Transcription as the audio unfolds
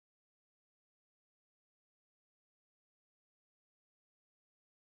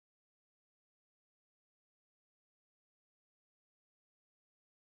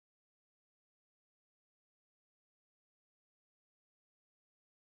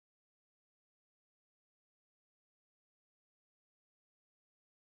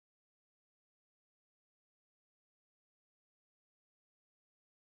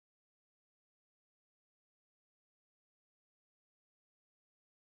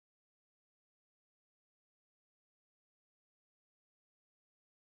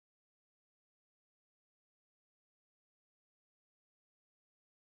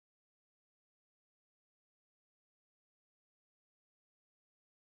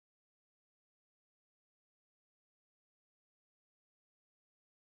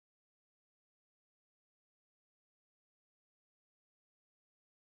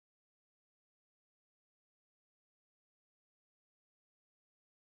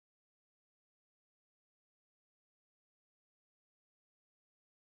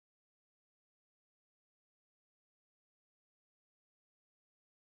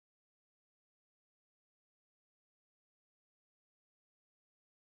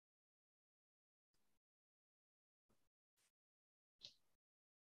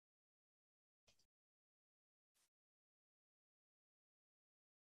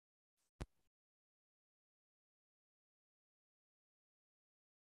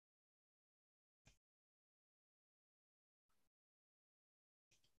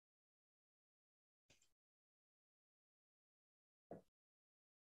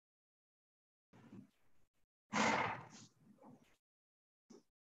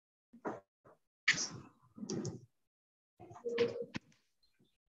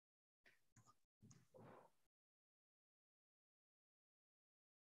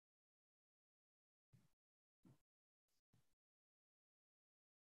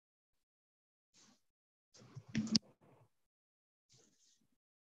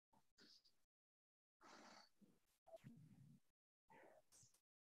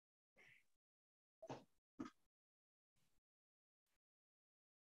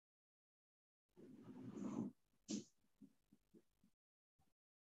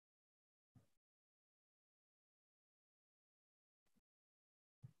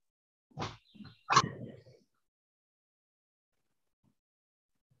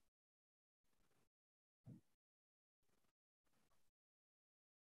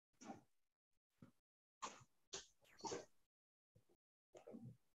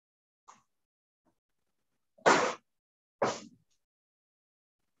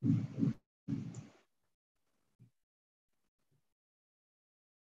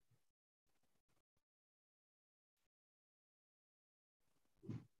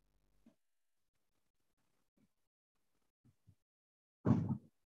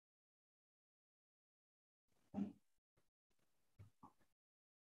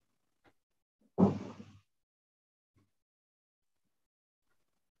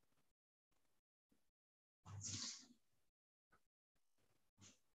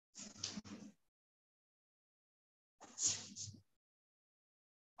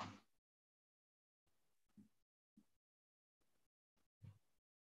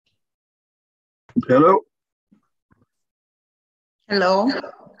Hello. Hello.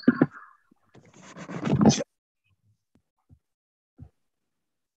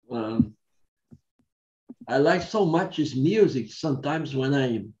 I like so much his music. Sometimes when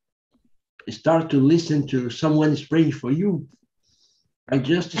I start to listen to someone praying for you, I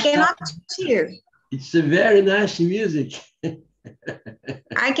just cannot hear. It's a very nice music.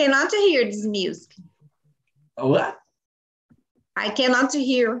 I cannot hear this music. What? I cannot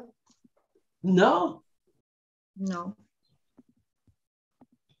hear. No? No.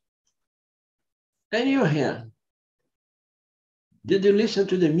 And you here? Did you listen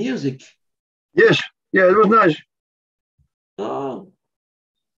to the music? Yes. Yeah, it was nice. Oh.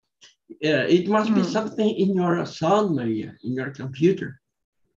 Yeah, it must be something in your sound, Maria, in your computer.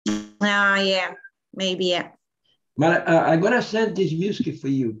 Yeah, maybe, yeah. But I'm going to send this music for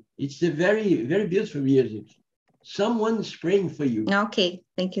you. It's a very, very beautiful music. Someone's praying for you. Okay,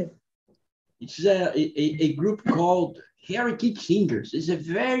 thank you. It's a group called Heritage Singers. It's a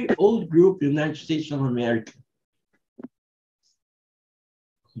very old group in the United States of America.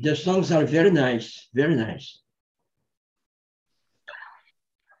 The songs are very nice, very nice.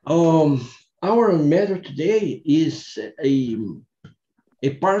 Our matter today is a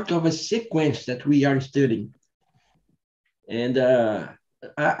part of a sequence that we are studying. And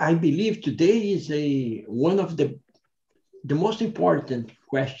I believe today is one of the most important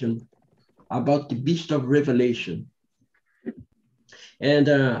question about the beast of Revelation. And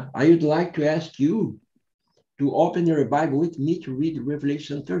I would like to ask you to open your Bible with me to read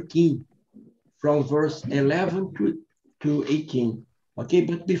Revelation 13 from verse 11 to 18. Okay,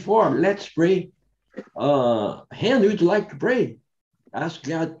 but before, let's pray. Hen, would you like to pray? Ask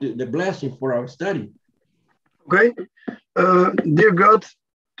God the blessing for our study. Okay. Dear God,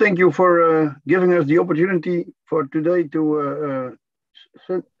 thank you for giving us the opportunity for today to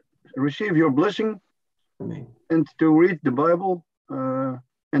receive your blessing. Amen. And to read the Bible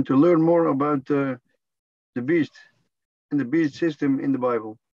and to learn more about the beast and the beast system in the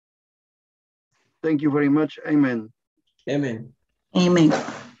Bible. Thank you very much. Amen. Amen. Amen.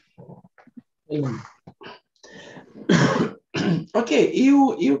 Amen. Okay,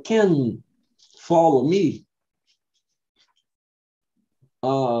 you can follow me.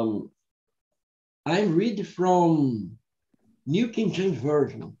 I read from New King James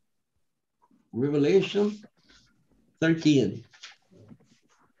Version, Revelation 13,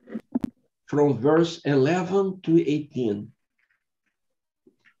 from verse 11 to 18.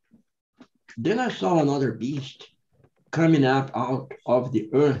 Then I saw another beast coming up out of the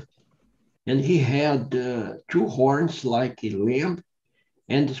earth, and he had 2 horns like a lamb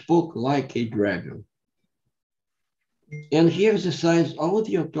and spoke like a dragon. And he exercised all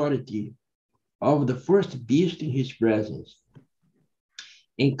the authority of the first beast in his presence,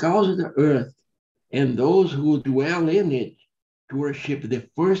 and caused the earth and those who dwell in it to worship the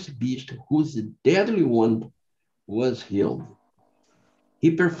first beast whose deadly wound was healed.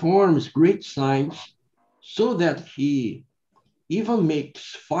 He performs great signs so that he even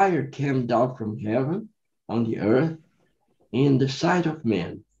makes fire come down from heaven on the earth in the sight of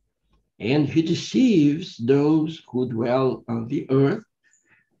men, and he deceives those who dwell on the earth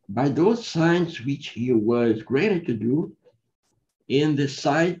by those signs which he was granted to do in the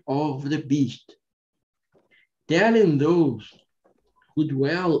sight of the beast, telling those who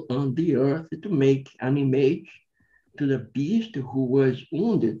dwell on the earth to make an image to the beast who was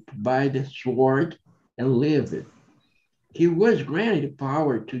wounded by the sword and lived. He was granted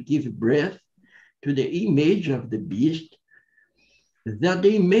power to give breath to the image of the beast, that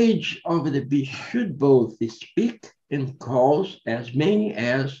the image of the beast should both speak and cause as many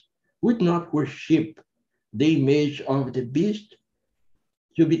as would not worship the image of the beast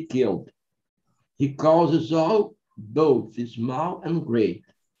to be killed. He causes all, both small and great,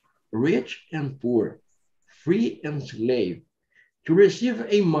 rich and poor, free and slave, to receive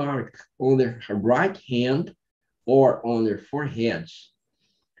a mark on their right hand or on their foreheads,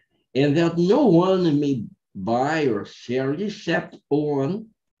 and that no one may buy or sell except one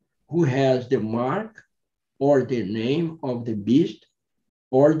who has the mark or the name of the beast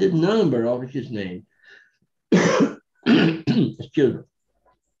or the number of his name. Excuse me.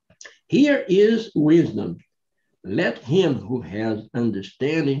 Here is wisdom. Let him who has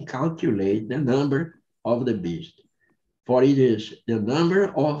understanding calculate the number of the beast, for it is the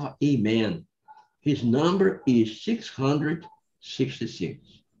number of a man. His number is 666.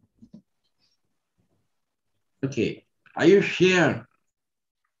 Okay, I will share.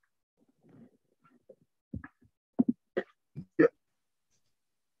 Yeah.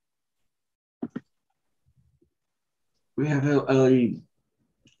 We have a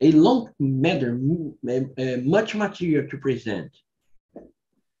long matter, much material to present.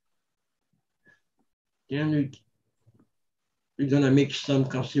 Then we're going to make some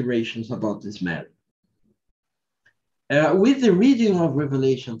considerations about this matter. With the reading of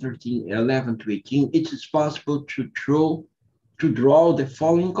Revelation 13, 11 to 18, it is possible to draw the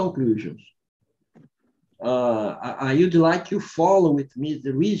following conclusions. I would like you to follow with me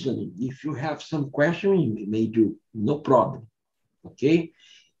the reasoning. If you have some question, you may do, no problem, okay?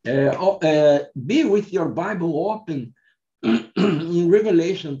 Be with your Bible open in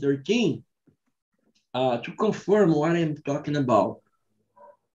Revelation 13 to confirm what I'm talking about,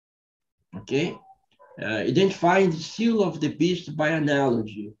 okay? Identifying the seal of the beast by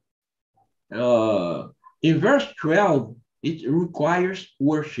analogy. In verse 12, it requires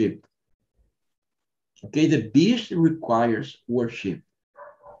worship. Okay, the beast requires worship.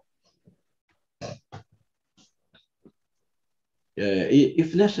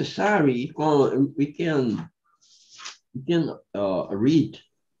 If necessary, we can read,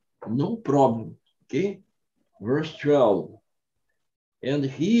 no problem. Okay, verse 12. And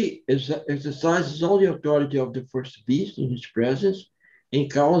he exercises all the authority of the first beast in his presence, and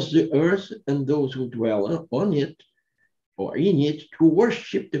calls the earth and those who dwell on it or in it to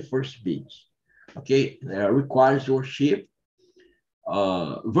worship the first beast. Okay, requires worship.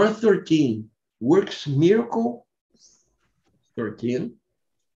 Verse 13, works miracle. 13,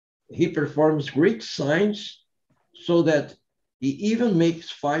 he performs great signs so that he even makes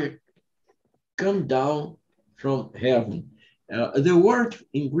fire come down from heaven. The word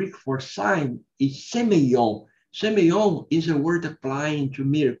in Greek for sign is semeion. Semeion is a word applying to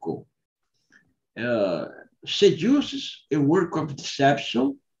miracle. Seduces, a work of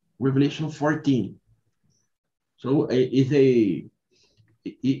deception, Revelation 14. So it's a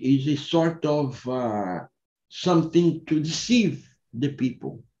sort of something to deceive the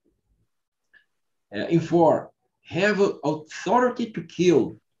people. In 4, have authority to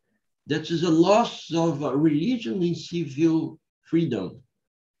kill. That is a loss of religion and civil freedom.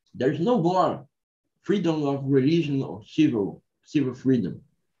 There is no more freedom of religion or civil freedom.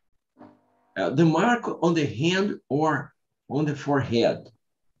 The mark on the hand or on the forehead.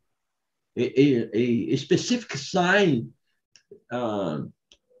 A specific sign to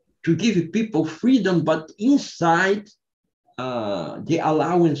give people freedom, but inside the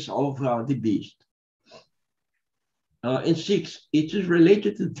allowance of the beast. And 6, it is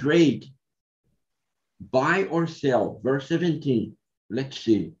related to trade, buy or sell, verse 17. Let's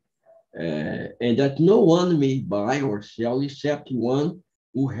see. And that no one may buy or sell except one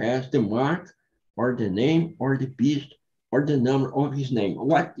who has the mark or the name or the beast or the number of his name.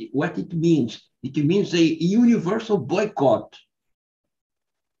 What it means? It means a universal boycott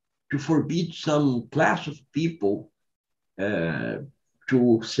to forbid some class of people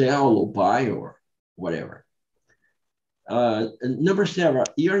to sell or buy or whatever. Number 7,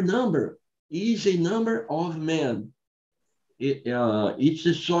 your number is a number of men. It's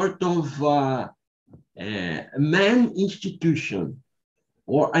a sort of man institution,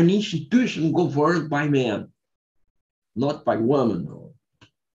 or an institution governed by man, not by woman.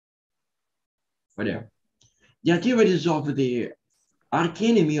 whatever. The activities of the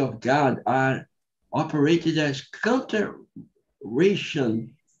archenemy of God are operated as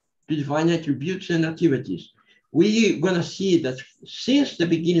counter-ration to divine attributes and activities. We're going to see that since the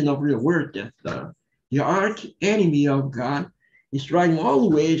beginning of the world, that the arch enemy of God is trying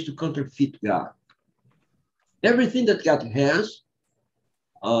all ways to counterfeit God. Everything that God has,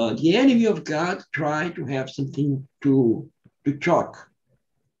 the enemy of God tries to have something to choke,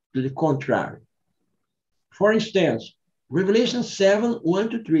 to the contrary. For instance, Revelation 7,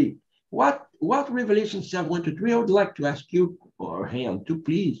 1-3. What Revelation 7, 1-3? I would like to ask you, or him, to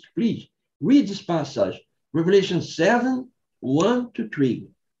please read this passage. Revelation 7, 1-3.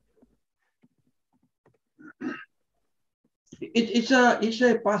 It's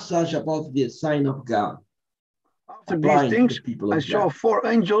a passage about the sign of God. After these things, I saw 4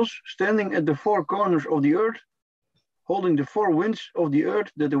 angels standing at the 4 corners of the earth, holding the 4 winds of the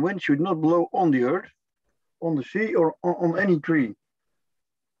earth, that the wind should not blow on the earth, on the sea, or on any tree.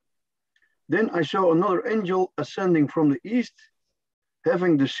 Then I saw another angel ascending from the east,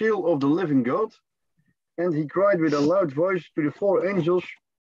 having the seal of the living God, and he cried with a loud voice to the 4 angels,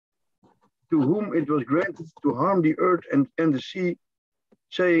 to whom it was granted to harm the earth and the sea,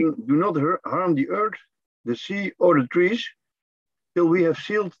 saying, do not harm the earth, the sea, or the trees, till we have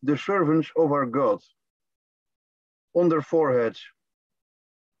sealed the servants of our God on their foreheads.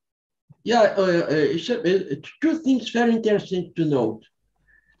 Yeah, 2 things very interesting to note.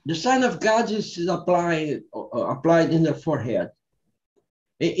 The sign of God is applied in the forehead.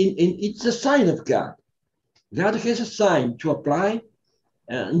 It's a sign of God. God has a sign to apply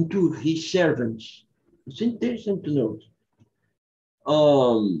to his servants. It's interesting to note.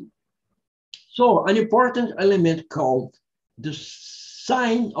 So an important element called the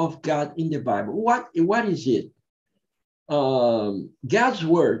sign of God in the Bible. What is it? God's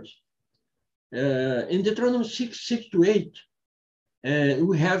word. In Deuteronomy 6:6-8,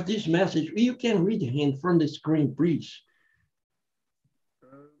 we have this message. You can read it from the screen, please.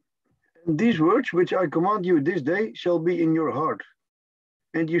 These words which I command you this day shall be in your heart,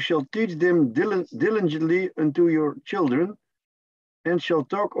 and you shall teach them diligently unto your children, and shall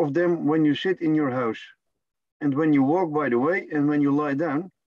talk of them when you sit in your house, and when you walk by the way, and when you lie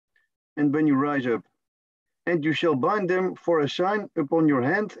down, and when you rise up. And you shall bind them for a sign upon your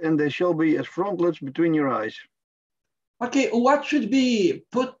hand, and they shall be as frontlets between your eyes. Okay, what should be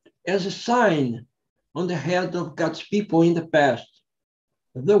put as a sign on the head of God's people in the past?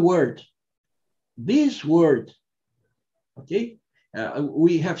 The word. This word. Okay,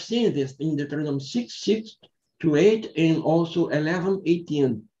 we have seen this in Deuteronomy 6:6-8 and also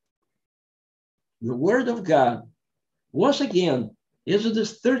 11:18. The word of God. Once again,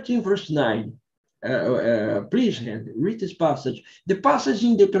 Exodus 13, verse 9. Please read this passage. The passage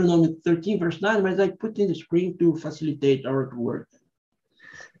in Deuteronomy 13, verse 9, but I put in the screen to facilitate our work.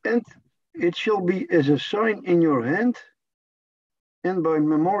 And it shall be as a sign in your hand and by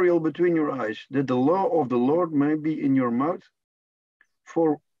memorial between your eyes, that the law of the Lord may be in your mouth.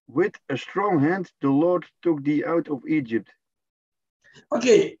 For with a strong hand the Lord took thee out of Egypt.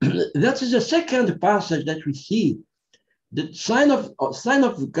 Okay, that is the second passage that we see. The sign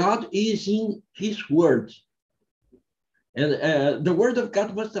of God is in his word. And the word of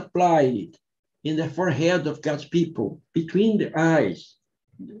God must apply in the forehead of God's people, between the eyes.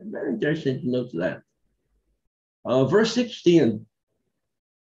 Very interesting to note that. Verse 16.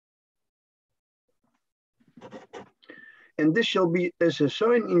 And this shall be as a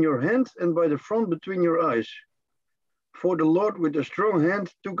sign in your hand and by the front between your eyes. For the Lord with a strong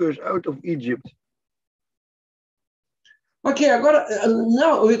hand took us out of Egypt. Okay,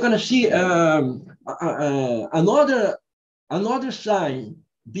 now we're going to see another sign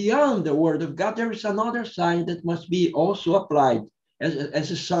beyond the word of God. There is another sign that must be also applied as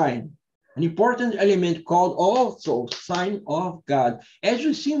a sign, an important element called also sign of God. As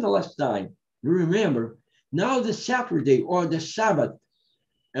we seen the last time, you remember, now the Saturday or the Sabbath,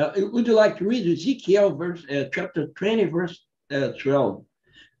 would you like to read Ezekiel chapter 20, verse 12?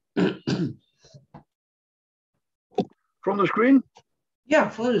 From the screen? Yeah,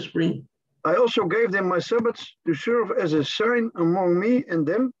 from the screen. I also gave them my Sabbaths to serve as a sign among me and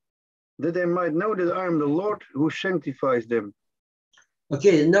them, that they might know that I am the Lord who sanctifies them.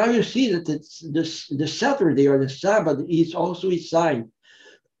 Okay, now you see that the Saturday or the Sabbath is also a sign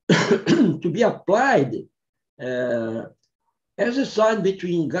to be applied as a sign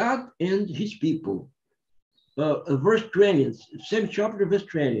between God and his people. Verse 20, same chapter, verse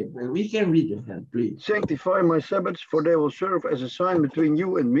 20. We can read it, please. Sanctify my Sabbaths, for they will serve as a sign between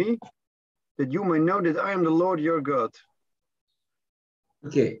you and me, that you may know that I am the Lord your God.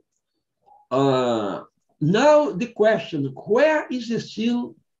 Okay. Now the question, where is the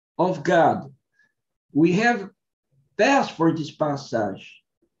seal of God? We have passed for this passage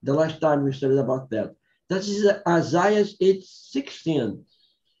the last time we studied about that. That is Isaiah 8:16.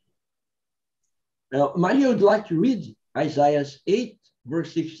 Maria would like to read Isaiah 8,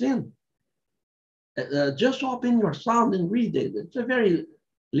 verse 16. Just open your sound and read it. It's a very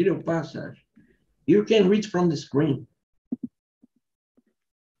little passage. You can read from the screen.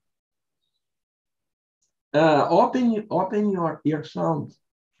 Open your sound.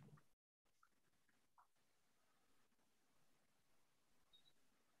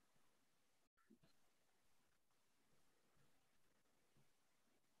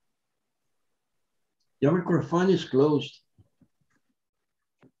 Your microphone is closed.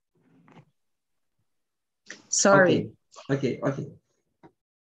 Sorry. Okay.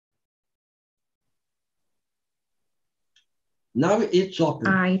 Now it's open.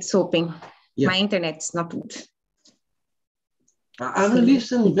 It's open. Yeah. My internet's not good. I'm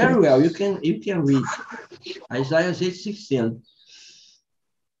listening very well. You can read Isaiah 8:16.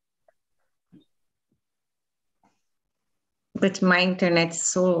 But my internet's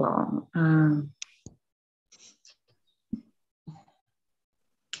so long.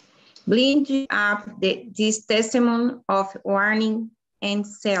 Blind up this testimony of warning and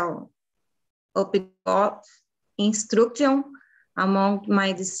sell up God's instruction among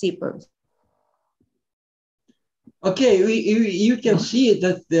my disciples. Okay, you can see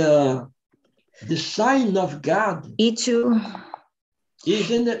that the sign of God is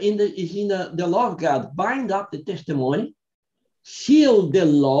in the law of God. Bind up the testimony, seal the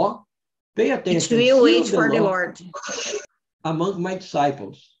law, pay attention. It will wait for the Lord among my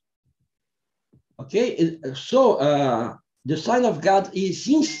disciples. Okay, so the sign of God is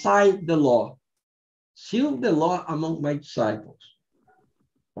inside the law. Seal the law among my disciples.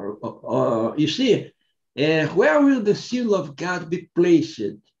 You see, where will the seal of God be placed?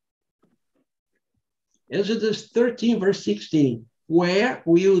 Exodus 13, verse 16. Where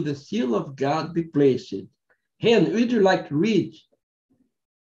will the seal of God be placed? Hen, would you like to read?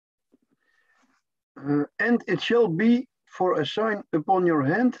 And it shall be for a sign upon your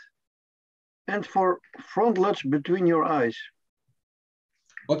hand and for frontlets between your eyes.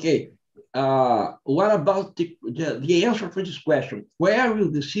 Okay. What about the answer for this question? Where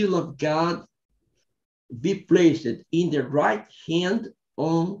will the seal of God be placed? In the right hand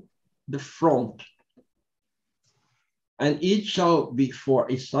on the front. And it shall be for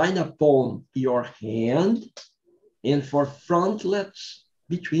a sign upon your hand and for frontlets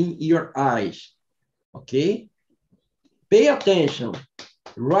between your eyes. Okay? Pay attention.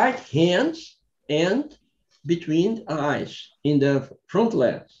 Right hands and between eyes in the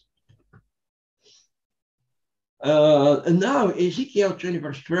frontlets. Now, Ezekiel 20,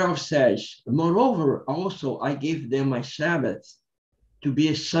 verse 12 says, moreover, also I gave them my Sabbath to be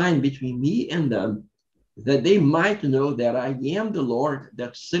a sign between me and them, that they might know that I am the Lord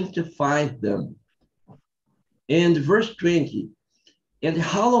that sanctified them. And verse 20, and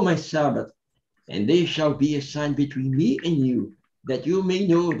hallow my Sabbath, and they shall be a sign between me and you, that you may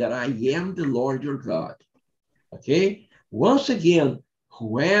know that I am the Lord your God. Okay? Once again,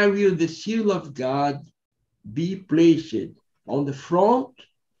 where will the seal of God be placed? On the front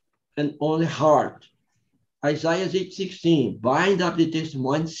and on the heart. Isaiah 8:16, bind up the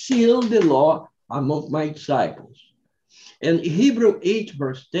testimony, seal the law among my disciples. And Hebrew 8,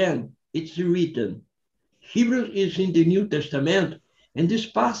 verse 10, it's written. Hebrew is in the New Testament, and this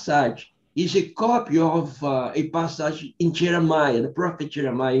passage is a copy of a passage in Jeremiah, the prophet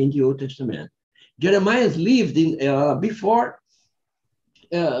Jeremiah in the Old Testament. Jeremiah lived in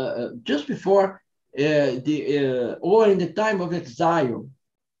just before or in the time of exile.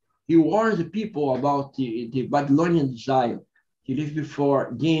 He warned the people about the Babylonian exile. He lived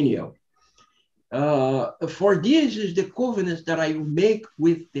before Daniel. For this is the covenant that I will make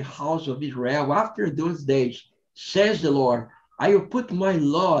with the house of Israel after those days, says the Lord. I will put my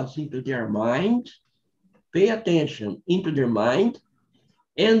laws into their mind, pay attention, into their mind,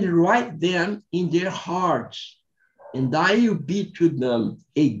 and write them in their hearts. And I will be to them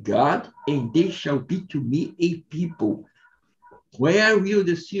a God, and they shall be to me a people. Where will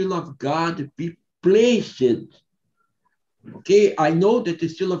the seal of God be placed? Okay, I know that the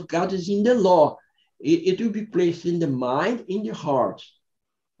seal of God is in the law. It will be placed in the mind, in the heart,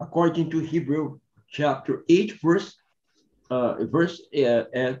 according to Hebrew chapter 8, verse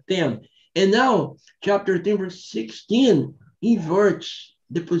 10. And now, chapter 10, verse 16, inverts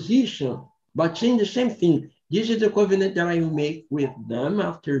the position, but saying the same thing. This is the covenant that I will make with them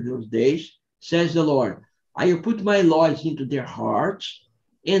after those days, says the Lord. I will put my laws into their hearts,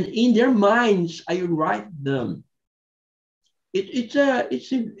 and in their minds I write them. It's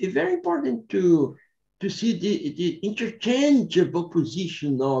very important to see the interchangeable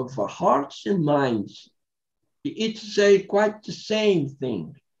position of hearts and minds. It's quite the same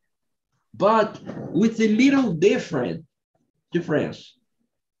thing, but with a little difference.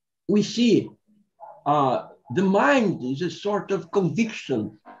 We see the mind is a sort of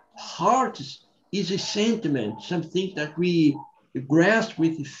conviction. Heart is a sentiment, something that we grasp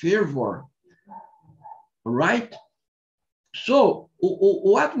with fervor, right? So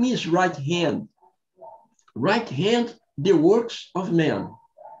what means right hand? Right hand, the works of man.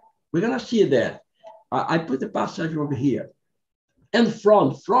 We're going to see that. I put the passage over here. And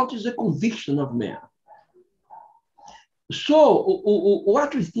front is a conviction of man. So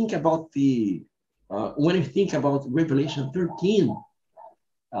what we think about when we think about Revelation 13,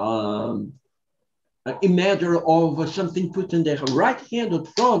 a matter of something put in the right hand up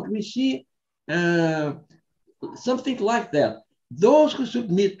front, we see something like that. Those who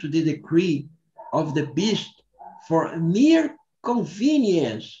submit to the decree of the beast for mere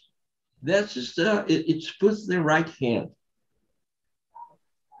convenience, that's just, it's put the right hand.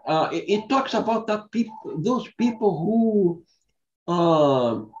 It talks about those people who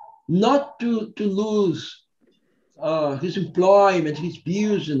not to lose his employment, his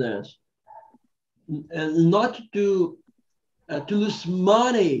business, and not to lose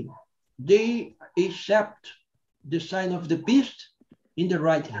money. They accept the sign of the beast in the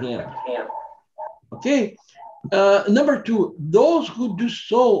right hand. Okay. Number two, those who do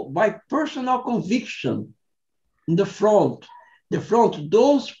so by personal conviction in the front,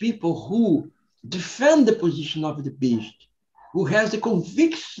 those people who defend the position of the beast, who has the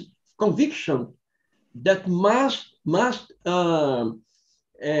conviction that must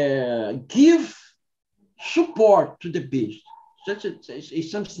give support to the beast. Such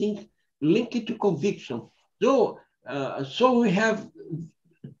is something linked to conviction. So we have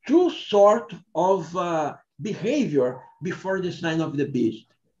two sorts of behavior before the sign of the beast.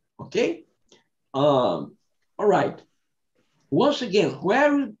 Okay? All right. Once again,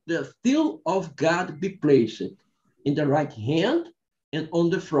 where will the seal of God be placed? In the right hand and on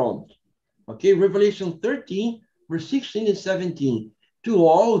the front. Okay, Revelation 13, verse 16 and 17. To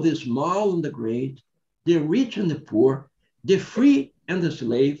all the small and the great, the rich and the poor, the free and the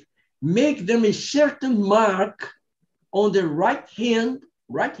slave, make them a certain mark on the right hand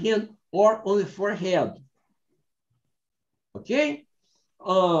or on the forehead. Okay?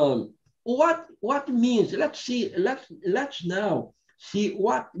 What means? Let's now see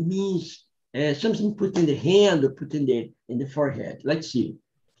what means something put in the hand or put in the forehead. Let's see.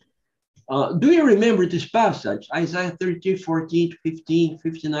 Do you remember this passage? Isaiah 33, 14, 15,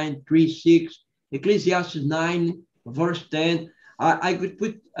 59, 3, 6, Ecclesiastes 9, verse 10. I'm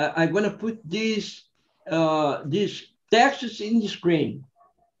going to put these texts in the screen.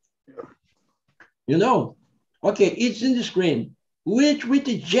 You know? Okay, it's in the screen. Which with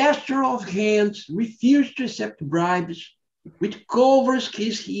a gesture of hands refused to accept bribes, which covers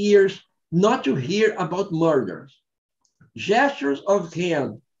his ears not to hear about murders. Gestures of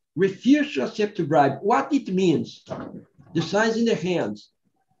hand, refuse to accept a bribe. What it means? The signs in the hands.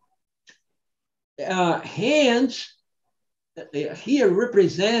 Hands here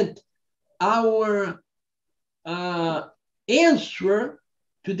represent our answer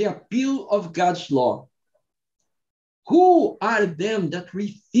to the appeal of God's law. Who are them that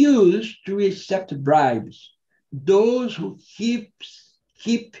refuse to accept bribes? Those who keep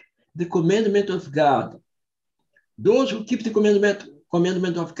the commandment of God. Those who keep the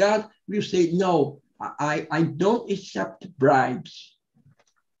commandment of God will say, no, I don't accept bribes.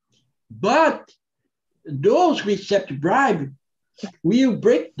 But those who accept bribe will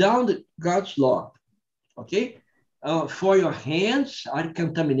break down God's law. Okay? For your hands are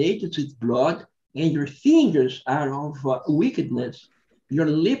contaminated with blood, and your fingers are of wickedness. Your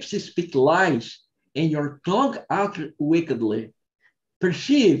lips speak lies, and your tongue utters wickedly.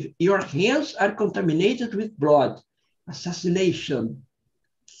 Perceive, your hands are contaminated with blood, assassination,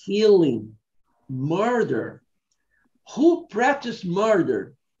 killing, murder. Who practice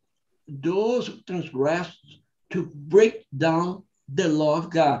murder? Those who transgress to break down the law of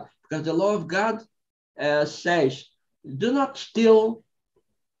God. Because the law of God says, do not steal,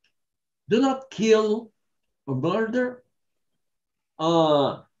 do not kill or murder.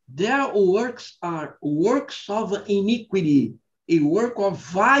 Their works are works of iniquity, a work of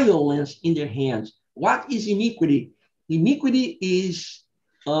violence in their hands. What is iniquity? Iniquity is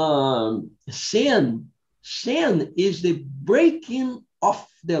sin. Sin is the breaking of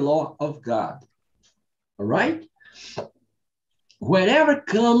the law of God. All right? whatever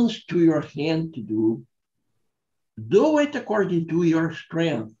comes to your hand to do it according to your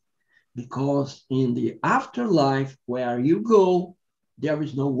strength, because in the afterlife where you go, there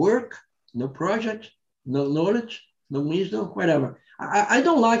is no work, no project, no knowledge, no wisdom, whatever. I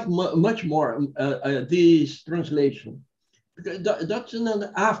don't like much more this translation, because that's in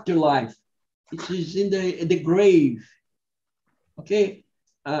the afterlife. It is in the grave. Okay,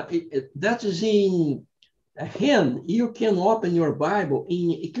 that is in a hand. You can open your Bible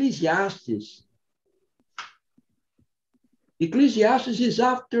in Ecclesiastes. Ecclesiastes is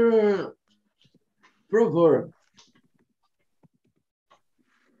after Proverbs.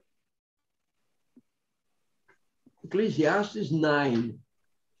 Ecclesiastes 9.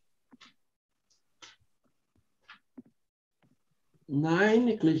 9,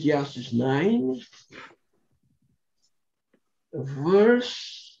 Ecclesiastes 9,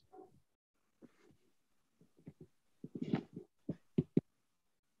 verse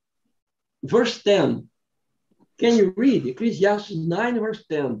 10. Can you read Ecclesiastes 9, verse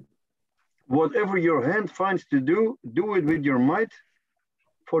 10? Whatever your hand finds to do, do it with your might,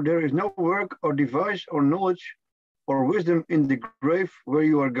 for there is no work or device or knowledge or wisdom in the grave where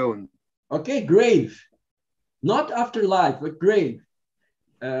you are going. Okay, grave. Not afterlife, but grave.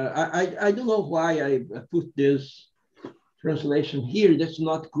 I don't know why I put this translation here. That's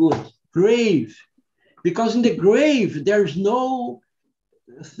not good. Grave. Because in the grave, there's no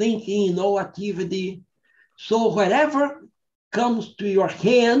thinking, no activity. So whatever comes to your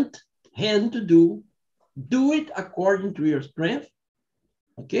hand to do it according to your strength.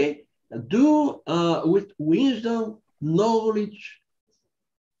 Okay? Do with wisdom, knowledge,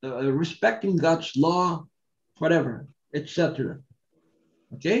 respecting God's law, whatever, etc.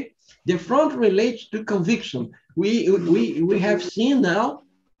 Okay? The front relates to conviction. We have seen now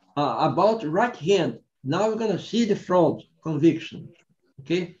about right hand. Now we're going to see the front, conviction.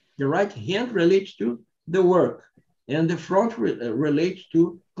 Okay? The right hand relates to the work, and the front relates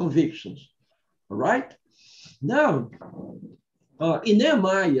to convictions. All right? Now, in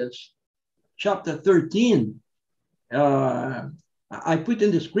Nehemiah chapter 13, I put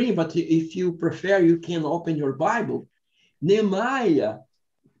in the screen, but if you prefer, you can open your Bible. Nehemiah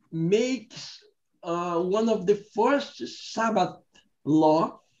makes one of the first Sabbath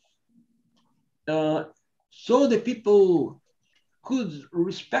law, so the people could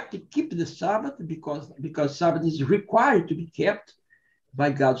respect and keep the Sabbath, because Sabbath is required to be kept by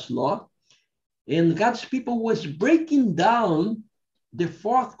God's law. And God's people was breaking down the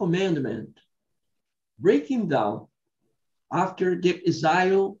fourth commandment, breaking down after the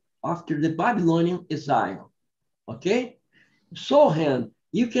exile, after the Babylonian exile. Okay? So, Han,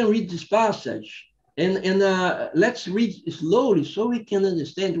 you can read this passage, and let's read slowly so we can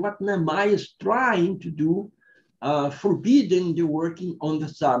understand what Nehemiah is trying to do, forbidding the working on the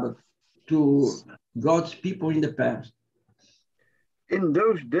Sabbath to God's people in the past. In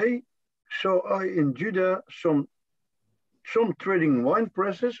those days saw I in Judah some treading wine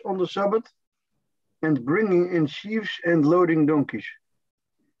presses on the Sabbath, and bringing in sheaves and loading donkeys,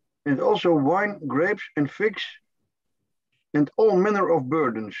 and also wine, grapes, and figs, and all manner of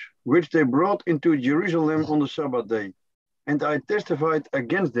burdens, which they brought into Jerusalem on the Sabbath day. And I testified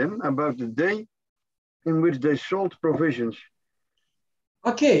against them about the day in which they sold provisions.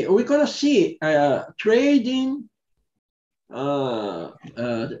 Okay, we're going to see trading,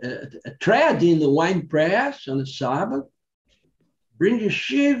 treading the wine press on the Sabbath, bringing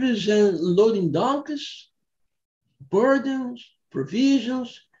sheaves and loading donkeys, burdens,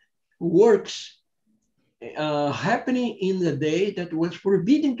 provisions, works happening in the day that was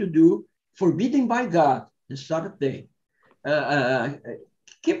forbidden to do, forbidden by God, the Sabbath day.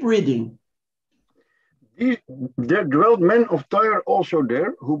 Keep reading. There dwelt men of Tyre also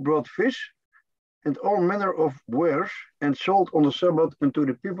there, who brought fish and all manner of wares, and sold on the Sabbath unto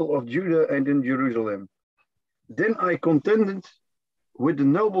the people of Judah and in Jerusalem. Then I contended with the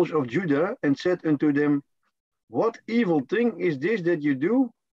nobles of Judah, and said unto them, what evil thing is this that you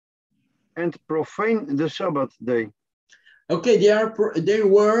do, and profane the Sabbath day? Okay, they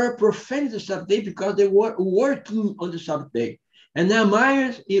were profaning the Sabbath day because they were working on the Sabbath day. And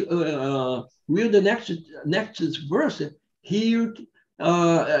Nehemiah will the next verse here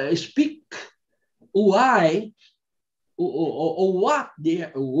speak why or what they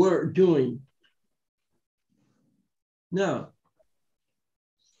were doing. Now,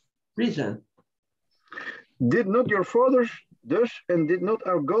 reason. Did not your fathers thus, and did not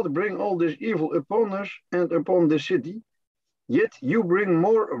our God bring all this evil upon us and upon the city? Yet you bring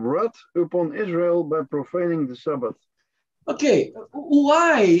more wrath upon Israel by profaning the Sabbath. Okay,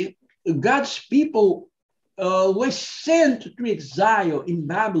 why God's people was sent to exile in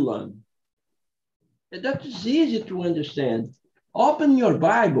Babylon. And that is easy to understand. Open your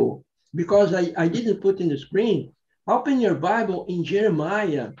Bible, because I didn't put in the screen. Open your Bible in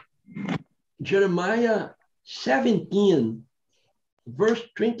Jeremiah 17, verse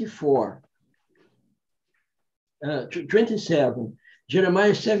 24. 27.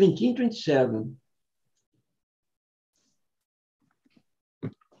 Jeremiah 17, 27.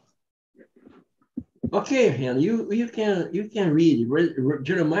 Okay, Hannah, you can read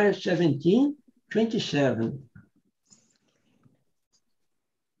Jeremiah 17, 27.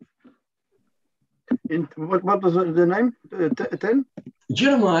 What was the name? 10?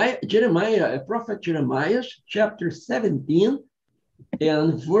 Jeremiah, prophet Jeremiah, chapter 17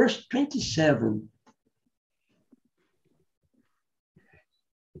 and verse 27.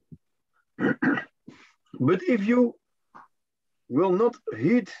 But if you will not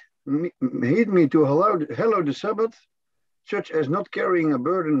heed me to hallow the Sabbath, such as not carrying a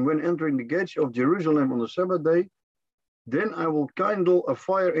burden when entering the gates of Jerusalem on the Sabbath day, then I will kindle a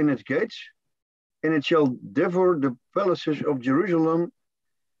fire in its gates, and it shall devour the palaces of Jerusalem,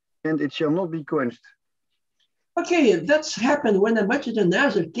 and it shall not be quenched. Okay, that's happened when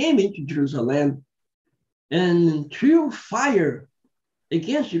Nebuchadnezzar came into Jerusalem and threw fire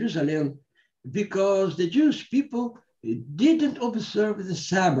against Jerusalem because the Jewish people didn't observe the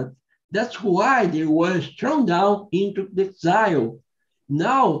Sabbath. That's why they were thrown down into the exile.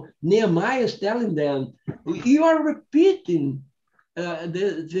 Now, Nehemiah is telling them, you are repeating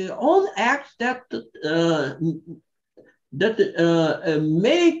the own acts that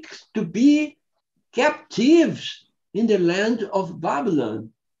makes to be captives in the land of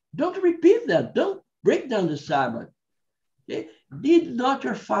Babylon. Don't repeat that. Don't break down the Sabbath. Okay? Did not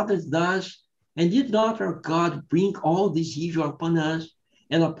your fathers thus, and did not our God bring all this evil upon us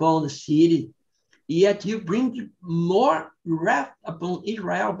and upon the city? Yet you bring more wrath upon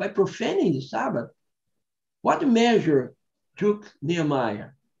Israel by profaning the Sabbath. What measure took Nehemiah?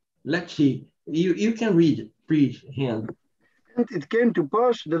 Let's see. You can read it, please, Hannah. And it came to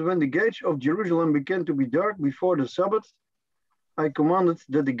pass that when the gates of Jerusalem began to be dark before the Sabbath, I commanded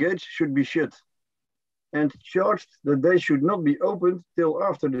that the gates should be shut, and charged that they should not be opened till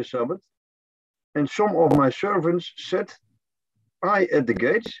after the Sabbath. And some of my servants set I at the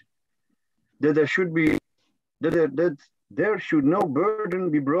gates, that there should no burden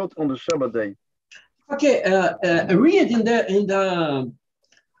be brought on the Sabbath day. Okay, read in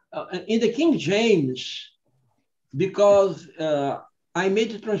the King James, because I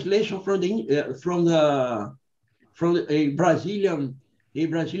made the translation from a Brazilian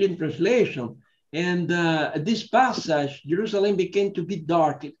translation, and this passage, Jerusalem began to be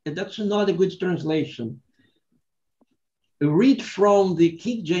dark. That's not a good translation. Read from the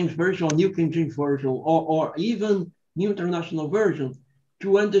King James Version, or New King James Version, or even New International Version,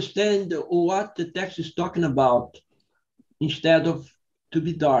 to understand what the text is talking about, instead of to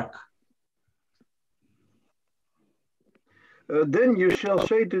be dark. Then you shall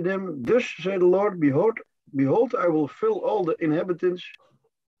say to them, thus said the Lord, behold, I will fill all the inhabitants.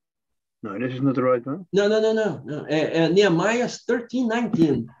 No, this is not the right one. No. Nehemiah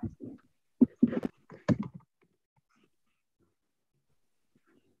 13:19.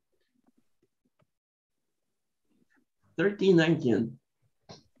 13:19.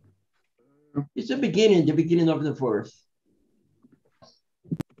 It's the beginning of the verse.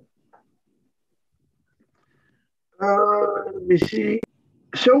 Let me see.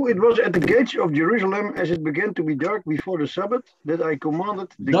 So it was at the gates of Jerusalem, as it began to be dark before the Sabbath, that I commanded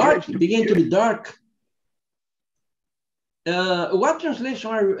the gates to begin to be dark. What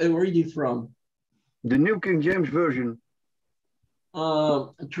translation are you reading from? The New King James Version.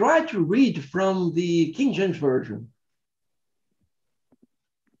 Try to read from the King James Version.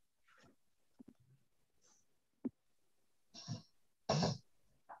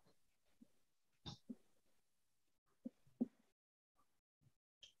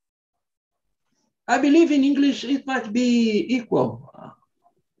 I believe in English it might be equal.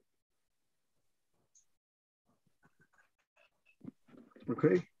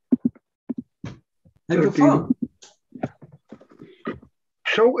 Okay. Have you found?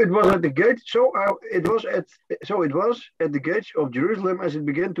 So it was at the gate. It was at the gates of Jerusalem as it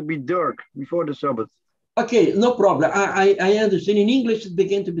began to be dark before the Sabbath. Okay, no problem. I understand. In English, it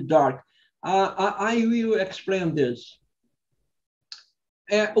began to be dark. I will explain this.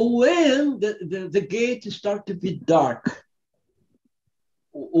 When the gate start to be dark,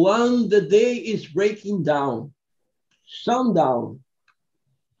 when the day is breaking down, sundown,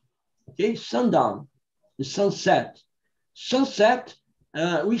 okay, sundown, the sunset. Sunset,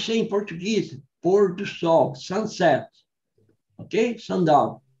 we say in Portuguese, pôr do sol, sunset. Okay,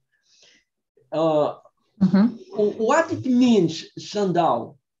 sundown. What it means,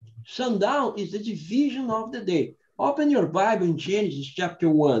 sundown? Sundown is the division of the day. Open your Bible in Genesis chapter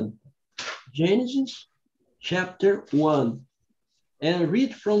 1. Genesis chapter 1. And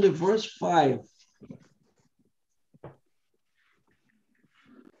read from the verse 5.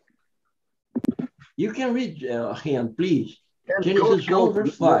 You can read, Han, please. And Genesis 1,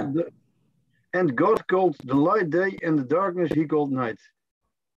 verse 5. And God called the light day, and the darkness he called night.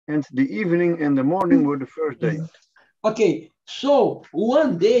 And the evening and the morning were the first day. Okay, so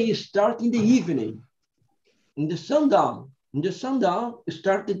one day start in the evening, in the sundown. In the sundown,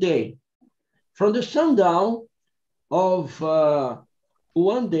 start the day. From the sundown of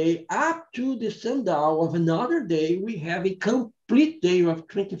one day up to the sundown of another day, we have a complete day of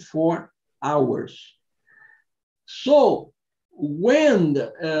 24 hours. So when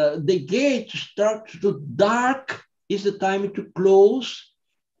the gate starts to dark, is the time to close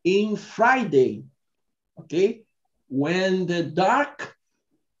in Friday, okay? When the dark,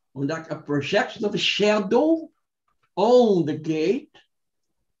 a projection of a shadow on the gate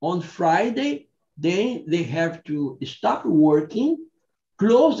on Friday, then they have to stop working,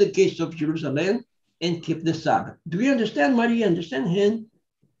 close the gates of Jerusalem, and keep the Sabbath. Do you understand, Maria? Understand, Hen?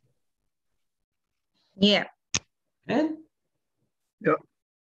 Yeah. Hen? Yeah.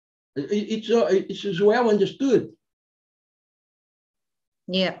 It's well understood.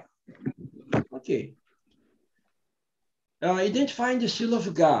 Yeah. Okay. Identifying the seal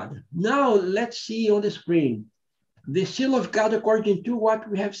of God. Now let's see on the screen. The seal of God, according to what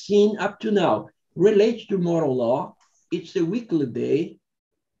we have seen up to now, relates to moral law. It's a weekly day,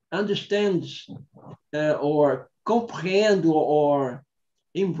 understands or comprehend or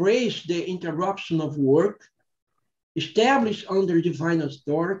embrace the interruption of work, established under divine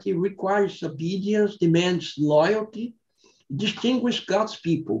authority, requires obedience, demands loyalty, distinguish God's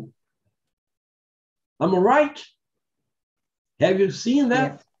people. Am I right? Have you seen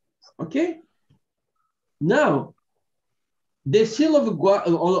that? Yeah. Okay. Now, the seal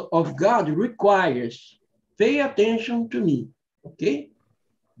of God requires, pay attention to me, okay?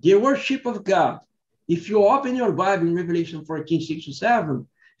 The worship of God. If you open your Bible in Revelation 14, 6 to 7,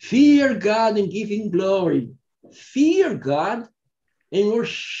 fear God and give him glory. Fear God and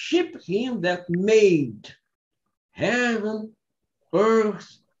worship him that made heaven, earth,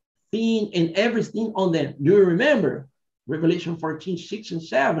 thing, and everything on them. Do you remember? Revelation 14, 6 and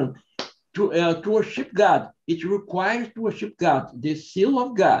 7. To worship God. It requires to worship God, the seal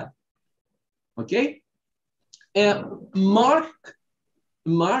of God. Okay? Mark,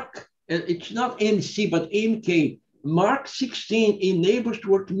 it's not MC, but MK. Mark 16 enables to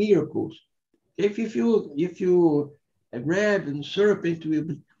work miracles. If you grab a serpent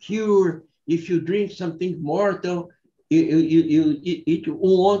will cure, if you drink something mortal, it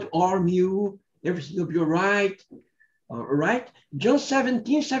won't harm you, everything will be all right. All right? John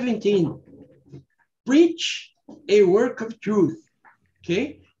 17, 17. Preach a work of truth.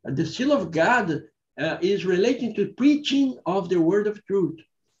 Okay? The seal of God is relating to preaching of the word of truth.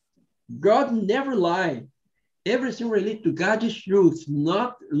 God never lied. Everything related to God is truth,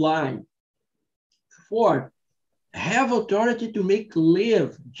 not lying. 4, have authority to make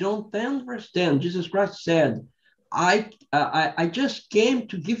live. John 10, verse 10, Jesus Christ said, I just came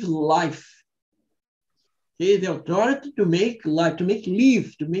to give life. Okay, the authority to make life, to make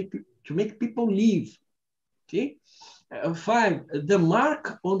live, to make people live. Okay. 5, the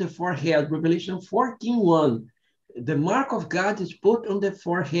mark on the forehead, Revelation 14:1. The mark of God is put on the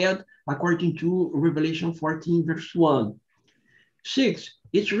forehead according to Revelation 14, verse 1. 6,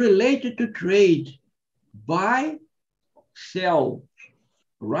 it's related to trade, buy, sell,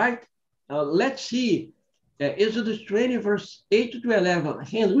 right? Let's see, Exodus 20, verse 8 to 11.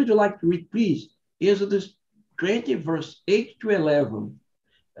 Hans, would you like to read, please? Exodus 20, verse 8 to 11.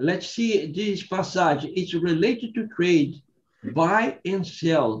 Let's see this passage. It's related to trade, buy and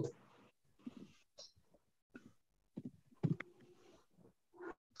sell.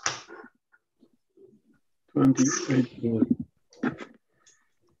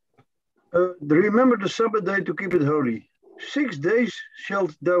 Remember the Sabbath day to keep it holy. 6 days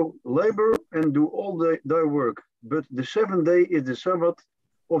shalt thou labor and do all thy work, but the 7th day is the Sabbath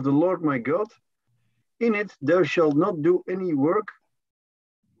of the Lord my God. In it thou shalt not do any work,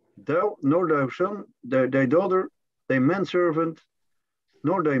 thou, nor thy son, thy daughter, thy manservant,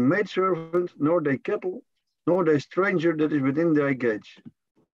 nor thy maidservant, nor thy cattle, nor thy stranger that is within thy gates.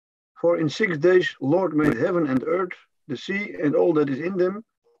 For in 6 days Lord made heaven and earth, the sea and all that is in them,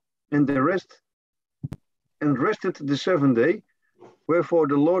 and rested the 7th day. Wherefore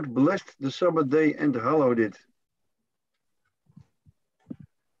the Lord blessed the Sabbath day and hallowed it.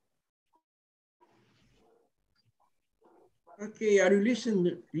 Okay, are you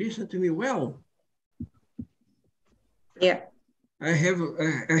listen to me well? Yeah. I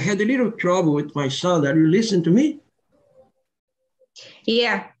had a little trouble with my sound. Are you listening to me?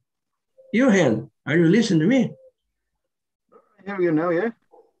 Yeah. Johan, are you listening to me? I hear you now, yeah?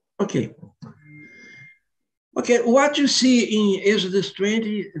 Okay. Okay, what you see in Exodus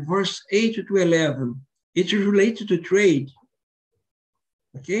 20, verse 8 to 11, it's related to trade.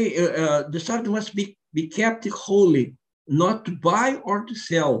 Okay, the Sabbath must be kept holy, not to buy or to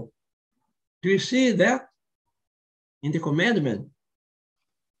sell. Do you see that in the commandment?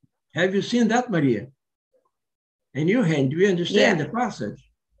 Have you seen that, Maria? In your hand, do you understand the passage?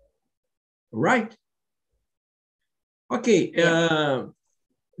 Right? Okay,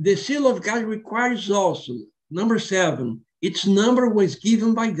 the seal of God requires also, number 7, its number was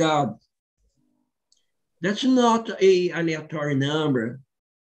given by God. That's not a aleatory number.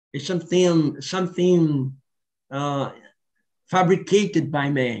 It's something fabricated by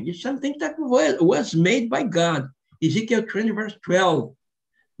man. It's something that was made by God. Ezekiel 20, verse 12,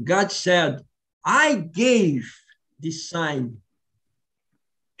 God said, I gave this sign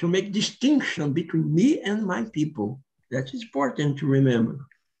to make distinction between me and my people. That's important to remember,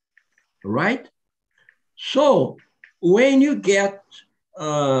 right? So when you get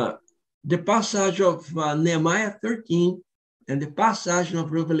the passage of Nehemiah 13 and the passage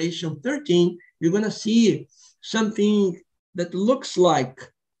of Revelation 13, you're going to see something that looks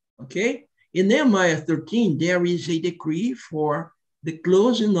like, okay? In Nehemiah 13, there is a decree for the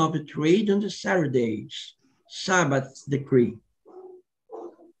closing of the trade on the Saturdays, Sabbath decree.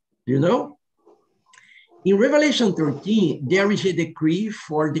 You know? In Revelation 13, there is a decree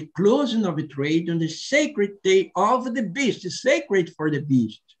for the closing of the trade on the sacred day of the beast, it's sacred for the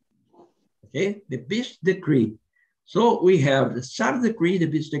beast. Okay, the beast decree. So we have the Sabbath decree, the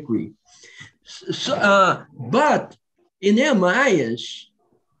beast decree. So, but in Nehemiah,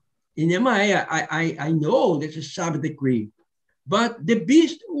 I know there's a Sabbath decree, but the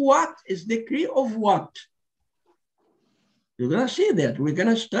beast, what is decree of what? You're gonna see that. We're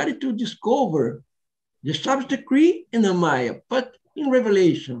gonna study to discover the Sabbath decree in Nehemiah, but in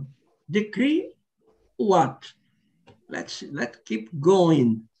Revelation, decree what? Let's keep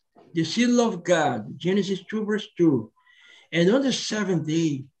going. The seal of God, Genesis 2, verse 2. And on the seventh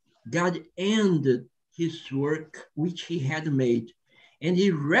day, God ended his work which he had made, and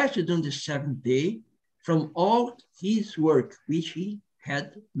he rested on the seventh day from all his work which he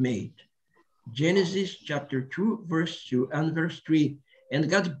had made. Genesis chapter 2, verse 2 and verse 3. And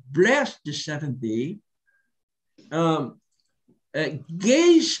God blessed the seventh day.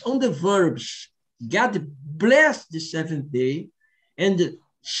 Gaze on the verbs. God blessed the seventh day and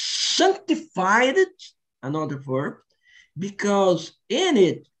sanctified it, another verb, because in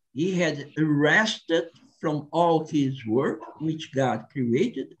it he had rested from all his work which God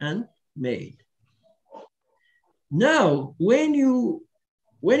created and made. Now, when you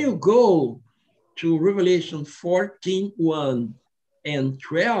go to Revelation 14, 1 and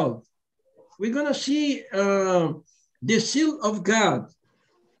 12, we're going to see the seal of God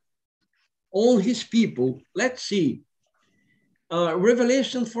on his people. Let's see.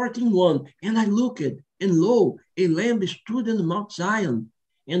 Revelation 14:1. And I looked, and lo, a lamb stood in Mount Zion,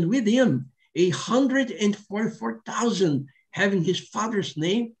 and with him 144,000, having his father's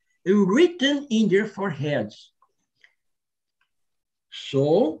name written in their foreheads.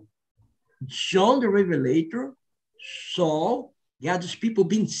 So John the Revelator saw God's people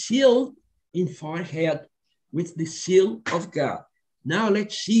being sealed in forehead with the seal of God. Now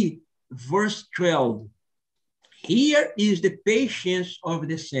let's see verse 12. Here is the patience of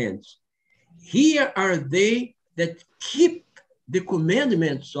the saints. Here are they that keep the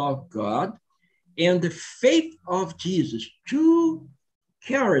commandments of God and the faith of Jesus. True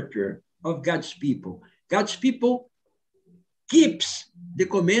character of God's people. God's people keeps the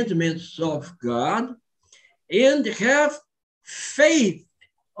commandments of God and have faith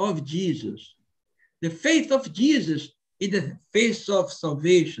of Jesus. The faith of Jesus is the faith of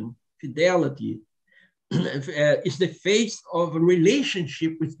salvation, fidelity. It's the faith of a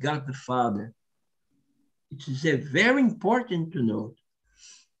relationship with God the Father. It is very important to note.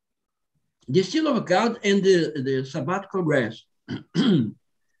 The seal of God and the sabbatical rest. From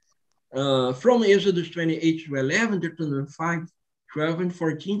Exodus 28 to 11, Deuteronomy 5, 12, and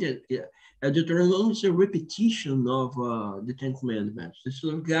 14, Deuteronomy is a repetition of the Ten Commandments. The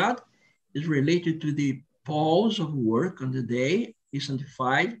seal of God is related to the pause of work on the day, is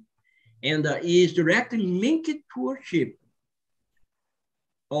sanctified, and is directly linked to worship.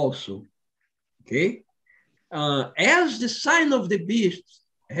 also, okay? As the sign of the beast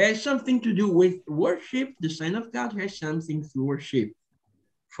has something to do with worship, the sign of God has something to worship.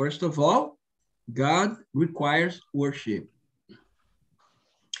 First of all, God requires worship.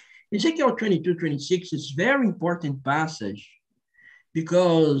 Ezekiel 22:26 is a very important passage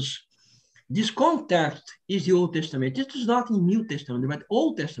because this context is the Old Testament. This is not in New Testament, but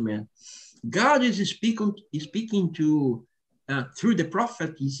Old Testament. God is speaking to, through the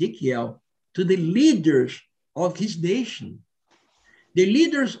prophet Ezekiel, to the leaders of his nation. The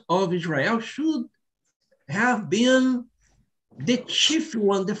leaders of Israel should have been the chief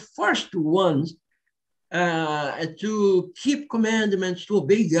one, the first ones to keep commandments, to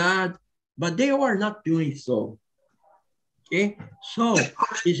obey God, but they were not doing so. Okay, so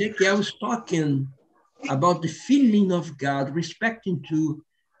Ezekiel is talking about the feeling of God respecting to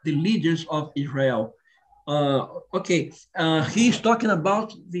the leaders of Israel. He's talking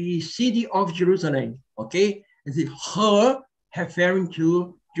about the city of Jerusalem, okay? Her referring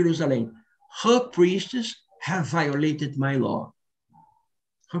to Jerusalem. Her priests have violated my law.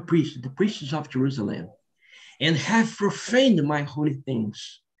 Her priests, the priests of Jerusalem, and have profaned my holy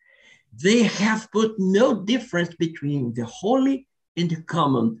things. They have put no difference between the holy and the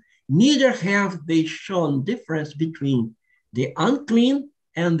common. Neither have they shown difference between the unclean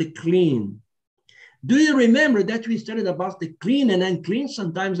and the clean. Do you remember that we studied about the clean and unclean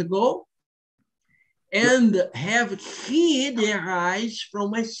some times ago? And have hid their eyes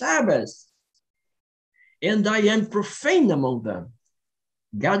from my Sabbath. And I am profane among them.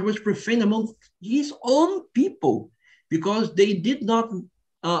 God was profane among his own people because they did not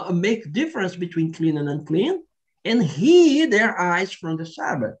make difference between clean and unclean, and hid their eyes from the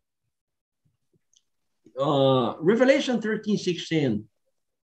Sabbath. Revelation 13:16.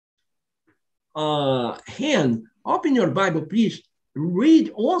 Han, open your Bible, please.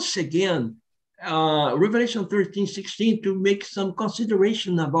 Read once again Revelation 13:16 to make some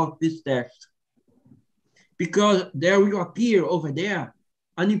consideration about this text. Because there will appear over there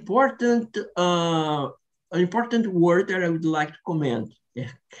an important word that I would like to comment.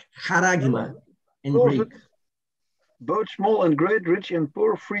 Charagma in Greek. Both small and great, rich and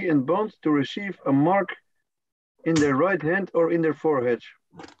poor, free and bond, to receive a mark in their right hand or in their foreheads.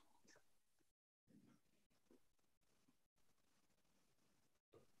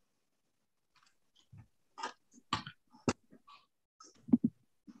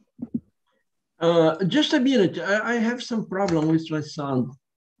 Just a minute, I have some problem with my sound.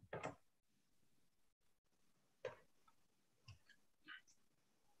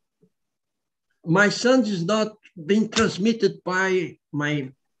 My sound is not being transmitted by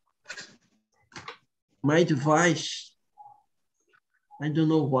my device. I don't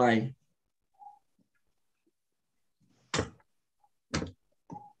know why.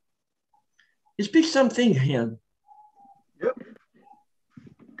 Speak something here. Yep.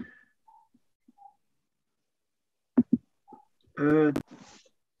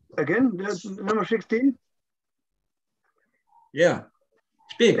 Again, number 16. Yeah,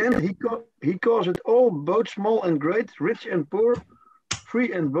 speak. And he calls it all, both small and great, rich and poor,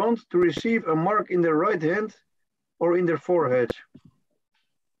 free and bond, to receive a mark in their right hand or in their foreheads.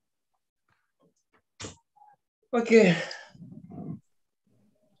 Okay.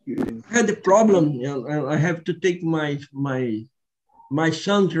 I had a problem. I have to take my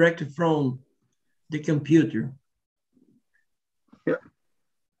sound directly from the computer. Yeah.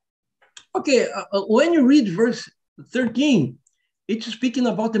 Okay, when you read verse 13, it's speaking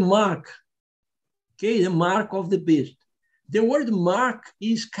about the mark. Okay, the mark of the beast. The word mark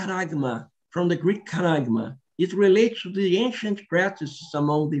is charagma, from the Greek charagma. It relates to the ancient practices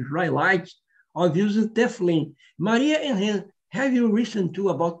among the Israelites of using tefillin. Maria and Hen, have you listened to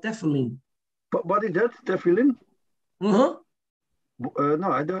about tefillin? What is that, tefillin? Uh-huh.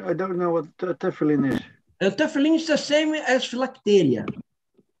 No, I don't know what tefillin is. Tefillin is the same as phylacteria.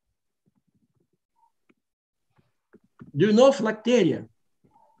 Do you know phylacteria?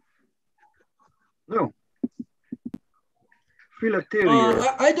 No.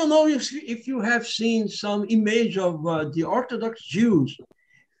 Phylacteria. I don't know if you have seen some image of the Orthodox Jews.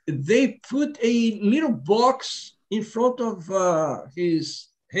 They put a little box in front of his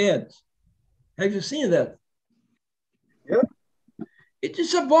head. Have you seen that? Yeah. It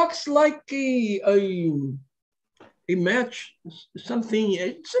is a box like a match, something.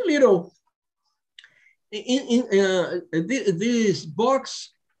 It's a little. This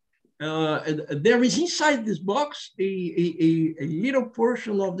box, there is inside this box a little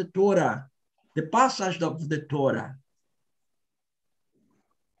portion of the Torah, the passage of the Torah,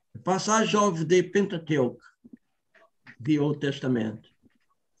 the passage of the Pentateuch, the Old Testament.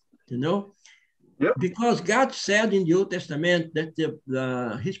 you know? Yep. Because God said in the Old Testament that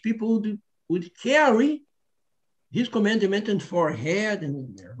his people would carry his commandment in forehead and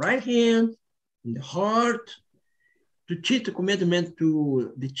in their right hand, in the heart, to teach the commandment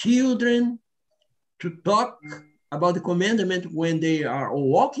to the children, to talk about the commandment when they are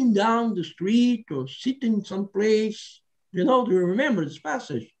walking down the street or sitting someplace. You know, do you remember this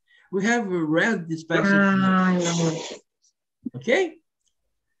passage? We have read this passage. Okay?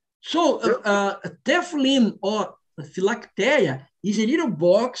 So Tefillin or phylacteria is a little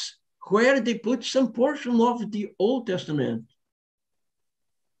box where they put some portion of the Old Testament.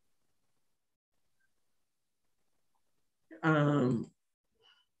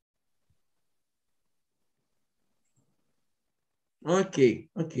 Okay.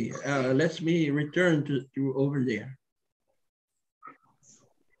 Let me return to over there.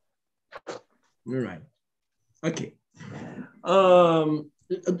 All right. Okay.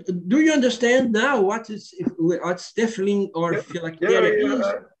 Do you understand now what Tefillin or phylacteria is?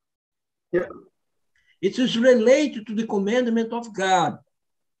 Yeah. It is related to the commandment of God.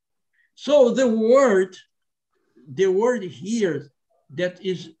 So the word here that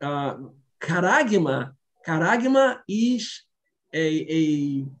is charagma is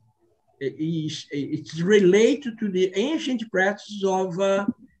it's related to the ancient practices of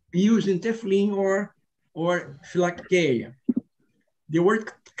using tefillin or phylacteria. The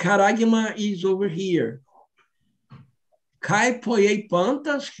word charagma is over here. Kai poiei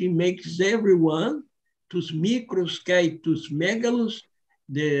pantas, he makes everyone, tus micros kai tus megalos,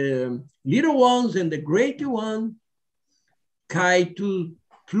 the little ones and the great one, kai tu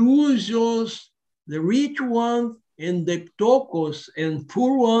plusios, the rich one, and the tokos and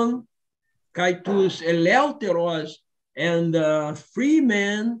poor one, kai tus eleuteros and free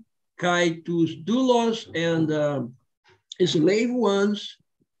men, kai tus doulos and slave ones,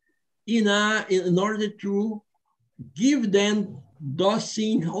 in order to give them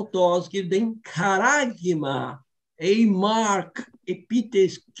dosin hotos, give them charagma, a mark,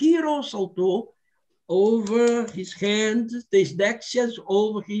 epites kiros auto, over his hand, tesdexias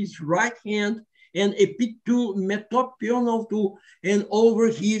over his right hand, and epitu metopion auto, and over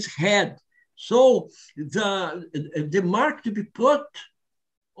his head. So the mark to be put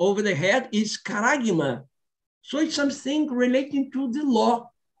over the head is charagma. So it's something relating to the law.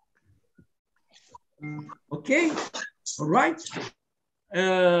 Okay, all right.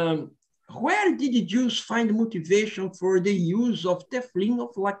 Where did the Jews find motivation for the use of tefillin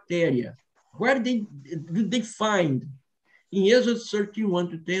of phylacteria? Where did they find? In Exodus 13, 1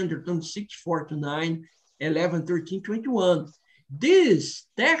 to 10, Deuteronomy 6, 4 to 9, 11, 13, 21. These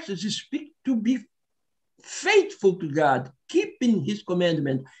texts speak to be faithful to God, keeping his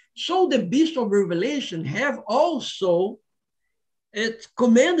commandment. So the beast of Revelation have also its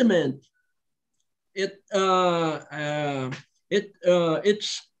commandment. Its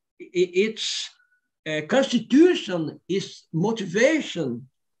constitution is motivation,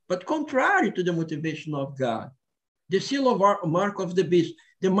 but contrary to the motivation of God. The seal of our mark of the beast.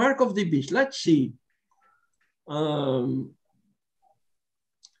 The mark of the beast. Let's see.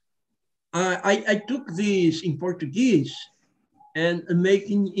 I took this in Portuguese and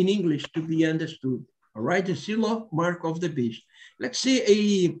making in English to be understood. All right, the seal of mark of the beast. Let's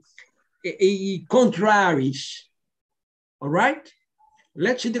see a contraries. All right,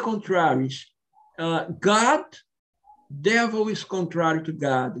 let's see the contraries. God, devil is contrary to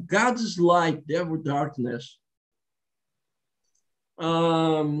God. God is light, devil darkness.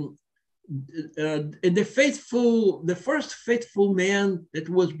 The first faithful man that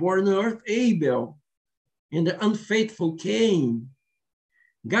was born on earth, Abel, and the unfaithful Cain.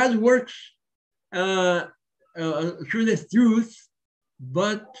 God works through the truth,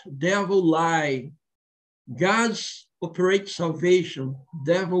 but devil lie. God's operates salvation,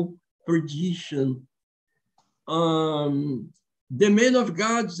 devil perdition. The men of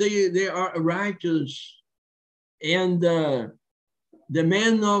God, they are righteous, and the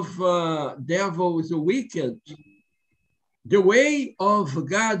man of devil is wicked. The way of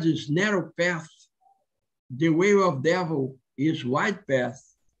God is narrow path. The way of devil is wide path.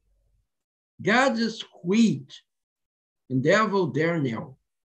 God is wheat, and devil darnel.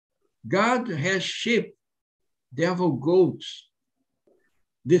 God has sheep, devil goats.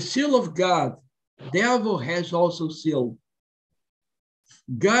 The seal of God, devil has also seal.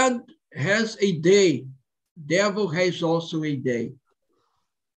 God has a day, devil has also a day.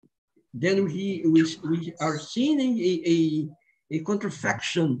 Then we are seeing a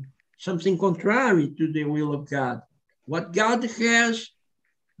contrafaction, something contrary to the will of God. What God has,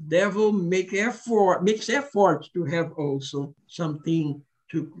 devil makes effort to have also something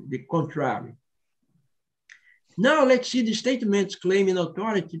to the contrary. Now let's see the statements claiming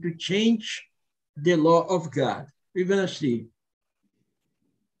authority to change the law of God. We're going to see.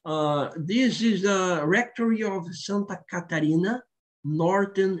 This is the rectory of Santa Catarina,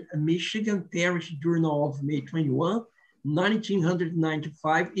 Northern Michigan Parish Journal of May 21,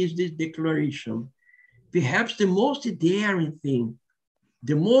 1995 is this declaration. Perhaps the most daring thing,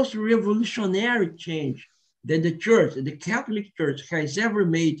 the most revolutionary change that the church, the Catholic Church, has ever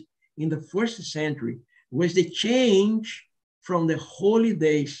made in the first century was the change from the holy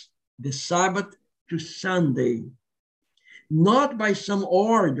days, the Sabbath, to Sunday, not by some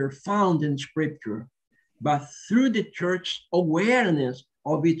order found in Scripture, but through the church's awareness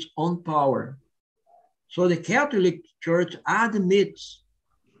of its own power. So the Catholic Church admits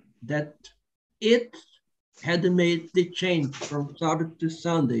that it had made the change from Sabbath to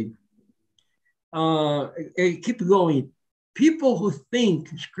Sunday. Keep going. People who think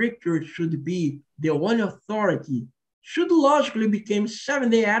Scripture should be the only authority should logically become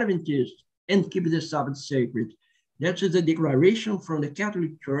Seventh-day Adventists and keep the Sabbath sacred. That is a declaration from the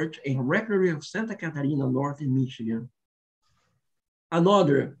Catholic Church in Rectory of Santa Catarina, Northern Michigan.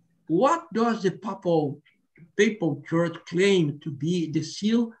 Another, what does the Papal Church claim to be the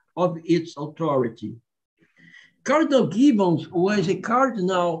seal of its authority? Cardinal Gibbons was a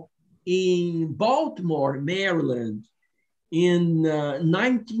cardinal in Baltimore, Maryland, in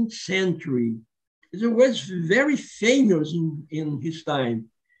 19th century. He was very famous in his time.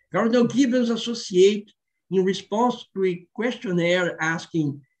 Cardinal Gibbons associated in response to a questionnaire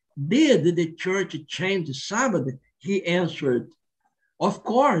asking, did the church change the Sabbath? He answered, of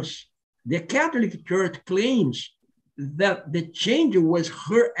course, the Catholic Church claims that the change was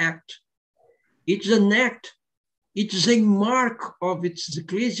her act. It's an act. It is a mark of its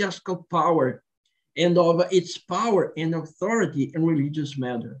ecclesiastical power and of its power and authority in religious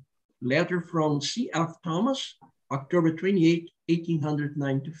matter. Letter from C.F. Thomas, October 28,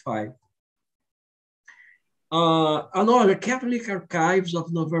 1895. Another, Catholic Archives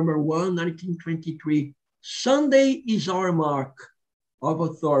of November 1, 1923. Sunday is our mark of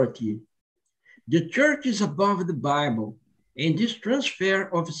authority. The church is above the Bible, and this transfer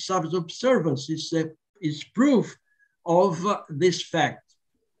of Sabbath observance is proof of this fact.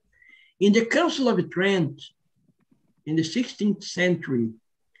 In the Council of Trent, in the 16th century,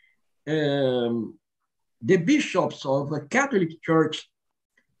 the bishops of the Catholic Church,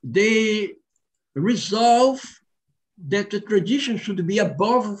 they resolve that the tradition should be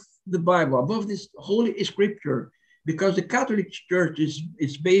above the Bible, above this holy scripture, because the Catholic Church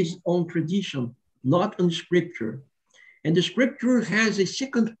is based on tradition, not on scripture. And the scripture has a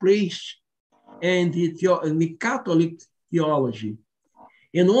second place in the Catholic theology.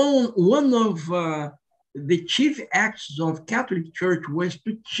 And one of the chief acts of Catholic Church was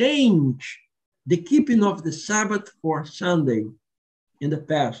to change the keeping of the Sabbath for Sunday in the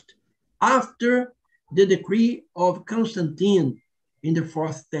past, after the decree of Constantine in the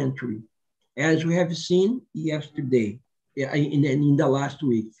 4th century, as we have seen yesterday, in the last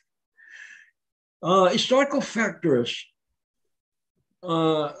week. Historical factors.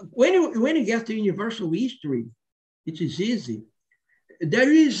 When you get to universal history, it is easy.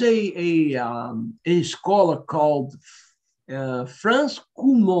 There is a scholar called Franz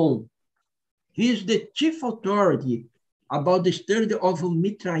Kuhlmann. He is the chief authority about the study of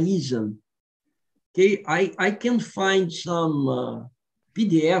Mitraism. Okay, I can find some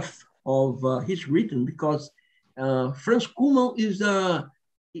PDF of his written, because Franz Kuhlmann is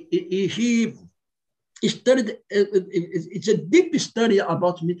he studied, it's a deep study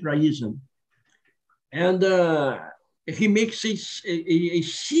about Mitraism. And he makes a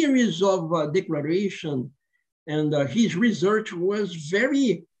series of declarations, and his research was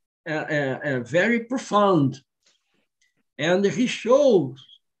very, very profound. And he shows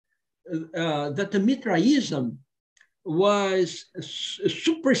that the Mitraism was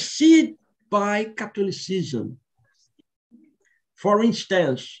superseded by Catholicism. For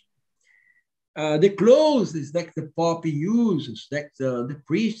instance, the clothes that the Pope uses, that the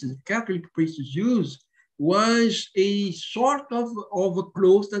priests, the Catholic priests use, was a sort of a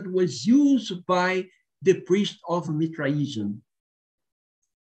cloth that was used by the priest of Mitraism.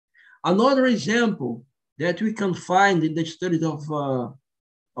 Another example that we can find in the study of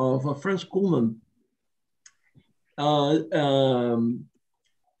Franz Kuhlmann,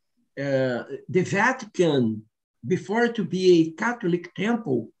 the Vatican, before to be a Catholic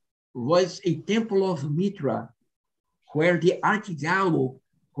temple, was a temple of Mitra, where the Archigalo,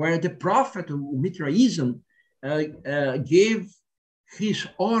 where the prophet of Mitraism gave his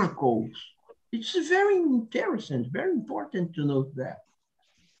oracles. It's very interesting, very important to note that.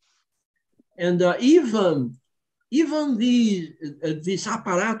 And even these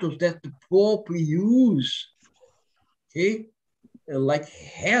apparatus that the Pope use, okay, like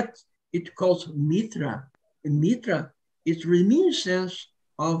hat, it calls Mitra. And Mitra is reminiscence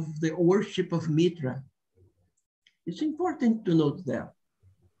of the worship of Mitra. It's important to note that.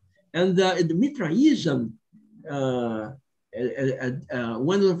 And the Mitraism,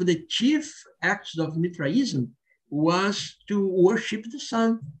 one of the chief acts of Mitraism was to worship the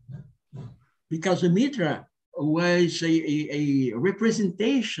sun, because the Mitra was a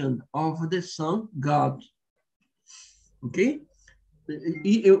representation of the sun god. Okay?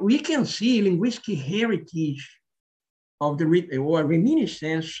 We can see linguistic heritage of the or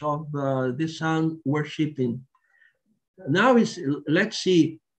reminiscence of the sun worshiping. Now let's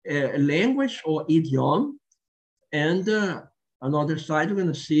see language or idiom, and another side we're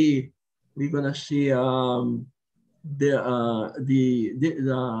gonna see the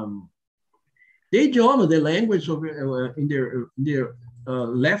idiom, the language of in their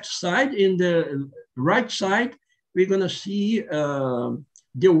left side. In the right side, we're gonna see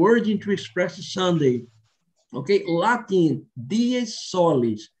the wording to express Sunday. Okay, Latin, dies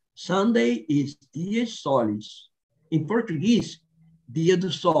solis. Sunday is dies solis. In Portuguese, dia do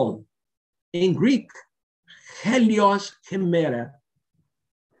sol. In Greek, helios hemera.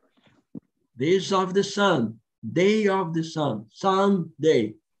 Days of the sun, day of the sun,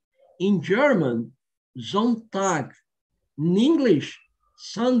 Sunday. In German, Sonntag. In English,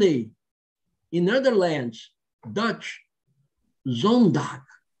 Sunday. In Netherlands, Dutch, Zondag.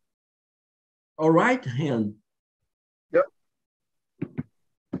 Or right hand. Yep.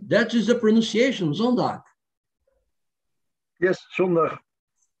 That is the pronunciation, Zondag. Yes, zondag.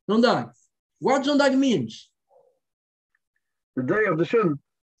 Zondag. What zondag means? The day of the sun.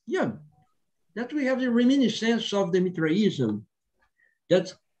 Yeah. That we have the reminiscence of the Mitraism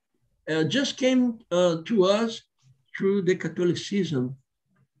that just came to us through the Catholicism.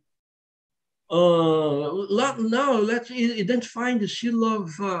 Now let's identify the seal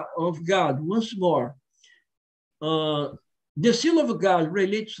of God once more. The seal of God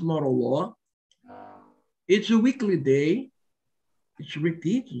relates to moral law. It's a weekly day. It's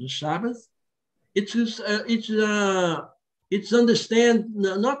repeat the Sabbath. It's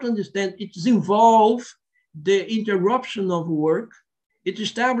involve the interruption of work. It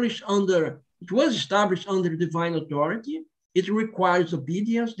was established under divine authority. It requires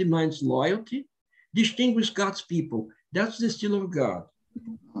obedience, demands loyalty, distinguishes God's people. That's the seal of God.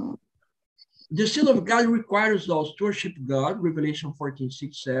 The seal of God requires us to worship God, Revelation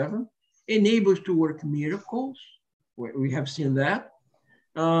 14:6-7, enables to work miracles. We have seen that.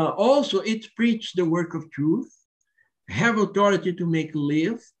 Also, it preaches the work of truth, have authority to make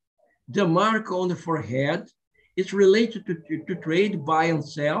live, the mark on the forehead. It's related to trade, buy and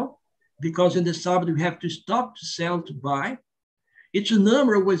sell, because in the Sabbath we have to stop to sell, to buy. Its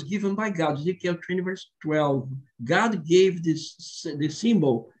number was given by God, Ezekiel 20:12. God gave the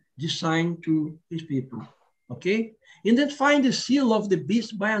symbol, the sign to his people, okay? And then find the seal of the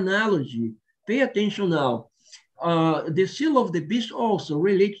beast by analogy. Pay attention now. The seal of the beast also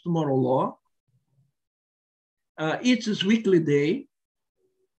relates to moral law. It's a weekly day.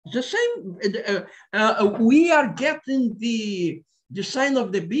 The same, we are getting the sign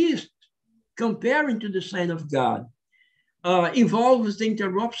of the beast comparing to the sign of God. Involves the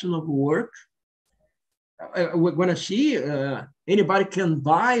interruption of work. We're going to see anybody can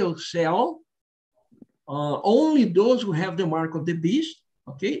buy or sell. Only those who have the mark of the beast.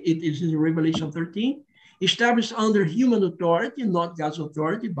 Okay, it is in Revelation 13. Established under human authority, not God's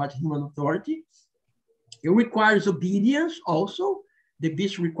authority, but human authority. It requires obedience also. The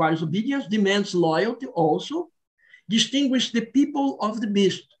beast requires obedience, demands loyalty also. Distinguish the people of the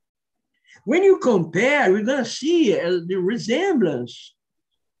beast. When you compare, we're going to see the resemblance.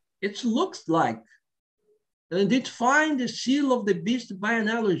 It looks like. And it find the seal of the beast by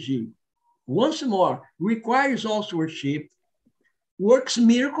analogy. Once more, requires also worship. Works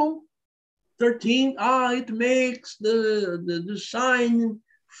miracle. 13, it makes the sign,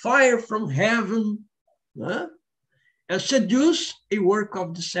 fire from heaven. Seduce, a work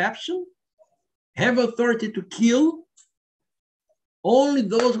of deception. Have authority to kill. Only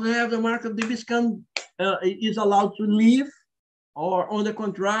those who have the mark of the beast is allowed to live, or on the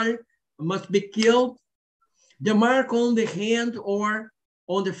contrary, must be killed. The mark on the hand or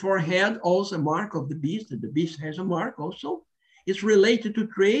on the forehead, also a mark of the beast. The beast has a mark also. It's related to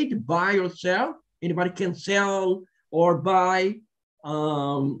trade, buy or sell. Anybody can sell or buy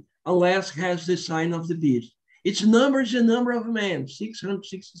unless has the sign of the beast. Its number is the number of man,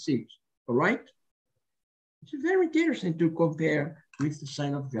 666, all right? It's very interesting to compare with the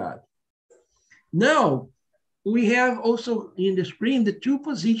sign of God. Now, we have also in the screen the two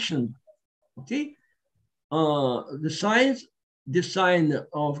positions, okay? The sign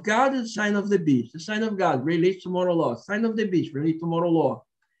of God and the sign of the beast. The sign of God relates to moral law. Sign of the beast relates to moral law.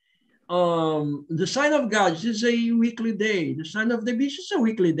 The sign of God is a weekly day. The sign of the beast is a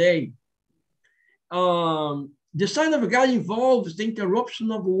weekly day. The sign of God involves the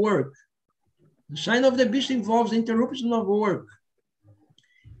interruption of work. The sign of the beast involves the interruption of work.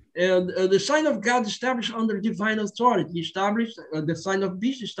 And the sign of God established under divine authority, established the sign of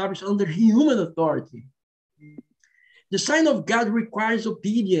beast established under human authority. The sign of God requires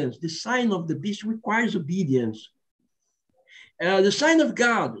obedience. The sign of the beast requires obedience. The sign of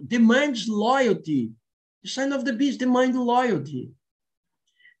God demands loyalty. The sign of the beast demands loyalty.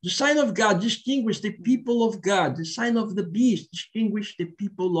 The sign of God distinguishes the people of God. The sign of the beast distinguishes the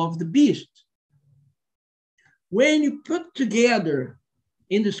people of the beast. When you put together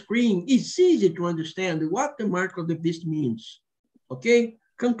in the screen, it's easy to understand what the mark of the beast means. Okay,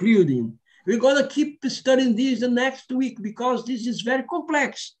 concluding. We're going to keep studying this the next week because this is very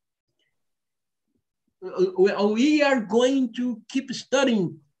complex. We are going to keep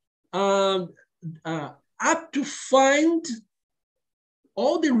studying up to find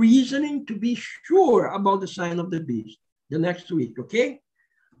all the reasoning to be sure about the sign of the beast the next week, okay?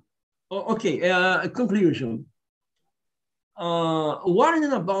 Okay, conclusion.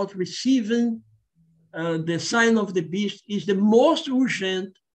 Warning about receiving the sign of the beast is the most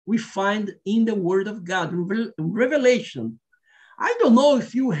urgent we find in the Word of God, Revelation. I don't know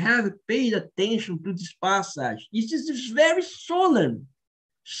if you have paid attention to this passage. This is very solemn.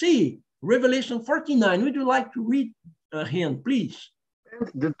 See, Revelation 49. Would you like to read, Hen, please?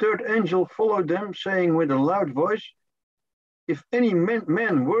 And the third angel followed them, saying with a loud voice, if any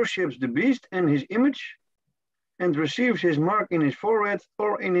man worships the beast and his image, and receives his mark in his forehead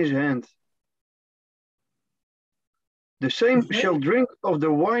or in his hand, the same shall drink of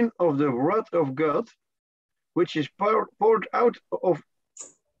the wine of the wrath of God, which is poured out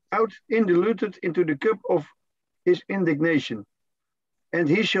undiluted into the cup of his indignation. And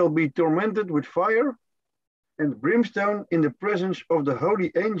he shall be tormented with fire and brimstone in the presence of the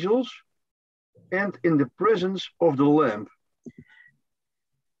holy angels and in the presence of the Lamb.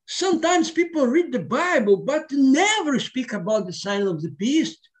 Sometimes people read the Bible, but never speak about the sign of the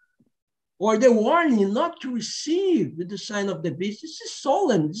beast or the warning not to receive the sign of the beast. This is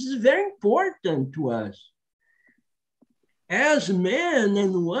solemn. This is very important to us. As men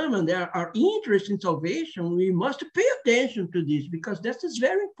and women that are interested in salvation, we must pay attention to this because this is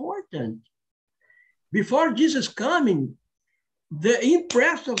very important. Before Jesus coming, the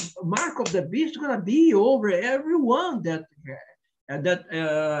impress of mark of the beast is going to be over everyone that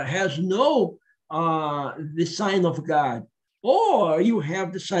has no the sign of God. Or you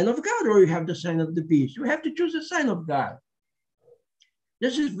have the sign of God, or you have the sign of the beast. You have to choose the sign of God.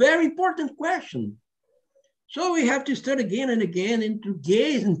 This is a very important question. So we have to study again and again and to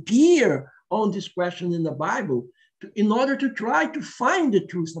gaze and peer on this question in the Bible in order to try to find the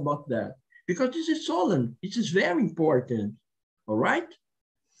truth about that. Because this is solemn. This is very important. All right?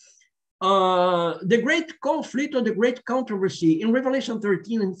 The great conflict or the great controversy in Revelation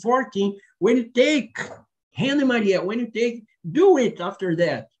 13 and 14, when you take Hannah Maria, do it after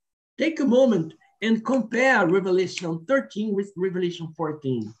that. Take a moment and compare Revelation 13 with Revelation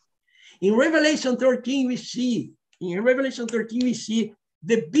 14. In Revelation 13, we see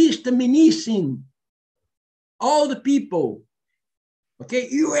the beast menacing all the people. Okay,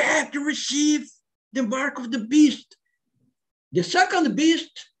 you have to receive the mark of the beast. The second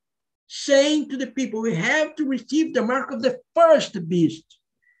beast saying to the people, we have to receive the mark of the first beast.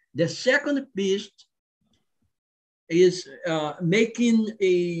 The second beast is making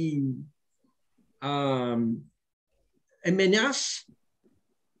a menace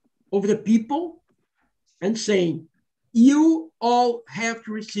over the people and saying, you all have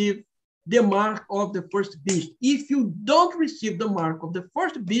to receive the mark of the first beast. If you don't receive the mark of the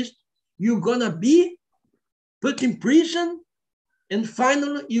first beast, you're gonna be put in prison and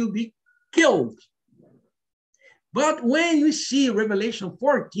finally you'll be killed. But when you see Revelation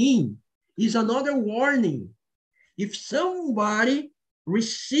 14, is another warning. If somebody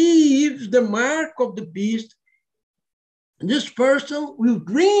receives the mark of the beast, this person will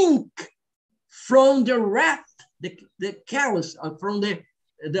drink from the wrath, the chalice, from the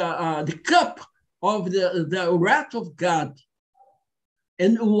cup of the wrath of God,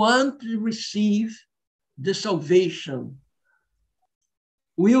 and want to receive the salvation,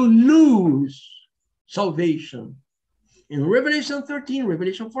 will lose salvation. In Revelation 13,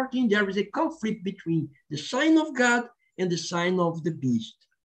 Revelation 14, there is a conflict between the sign of God and the sign of the beast.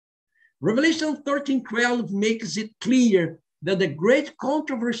 Revelation 13:12 makes it clear that the great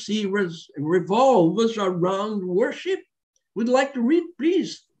controversy revolves around worship. Would you like to read,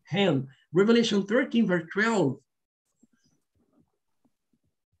 please, Han? Revelation 13, verse 12.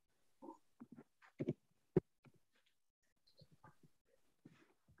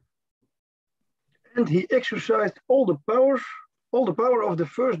 And he exercised all the power of the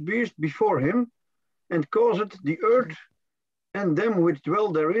first beast before him, and caused the earth and them which dwell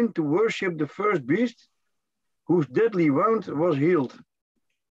therein to worship the first beast, whose deadly wound was healed.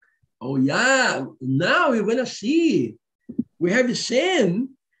 Oh yeah, now we're gonna see. We have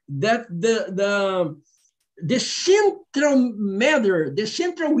seen that the central matter, the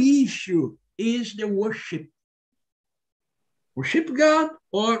central issue is the worship. Worship God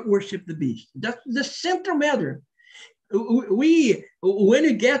or worship the beast. That's the central matter. When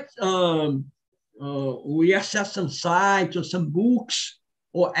you get, we access some sites or some books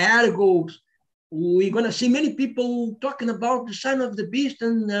or articles, we're going to see many people talking about the sign of the beast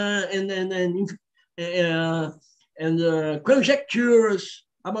and conjectures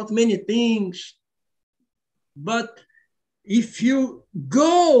about many things. But if you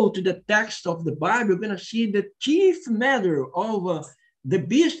go to the text of the Bible, you're going to see the chief matter of the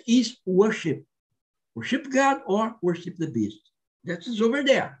beast is worship. Worship God or worship the beast. That is over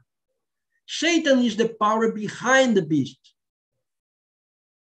there. Satan is the power behind the beast.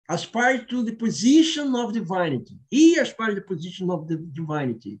 Aspires to the position of divinity. He aspires to the position of the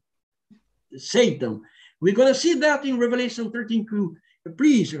divinity. Satan. We're going to see that in Revelation 13:2.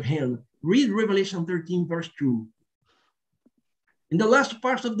 Please, your hand, read Revelation 13, verse 2. In the last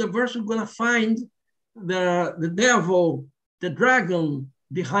part of the verse, we're going to find the devil, the dragon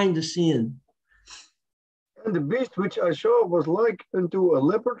behind the scene. And the beast which I saw was like unto a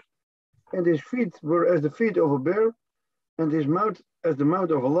leopard, and his feet were as the feet of a bear, and his mouth as the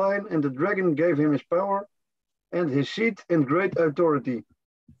mouth of a lion, and the dragon gave him his power, and his seat and great authority.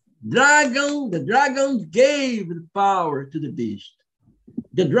 The dragon gave the power to the beast.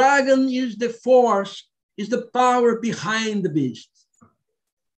 The dragon is the force, is the power behind the beast.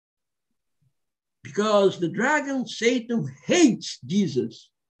 Because the dragon, Satan, hates Jesus.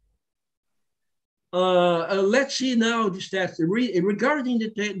 Let's see now this text. Regarding the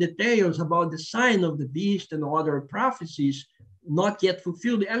details about the sign of the beast and other prophecies not yet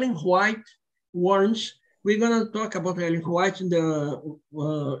fulfilled, Ellen White warns. We're going to talk about Ellen White in the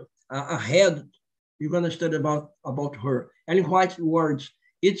ahead. We're going to study about her. Ellen White's words,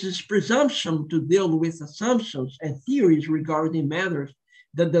 it's his presumption to deal with assumptions and theories regarding matters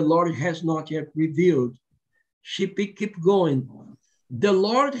that the Lord has not yet revealed. She keep going. The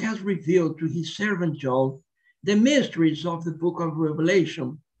Lord has revealed to his servant John the mysteries of the book of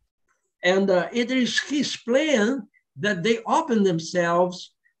Revelation. And it is his plan that they open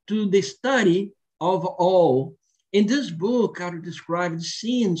themselves to the study of all. In this book are described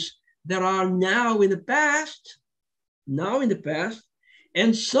scenes that are now in the past,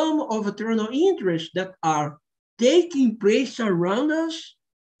 and some of eternal interest that are taking place around us.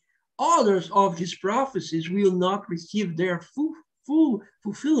 Others of his prophecies will not receive their full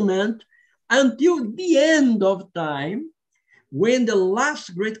fulfillment until the end of time, when the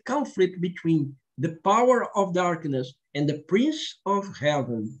last great conflict between the power of darkness and the prince of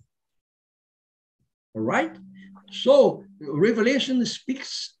heaven. All right? So Revelation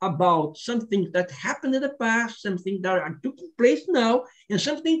speaks about something that happened in the past, something that are taking place now, and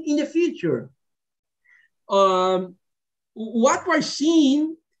something in the future. What we're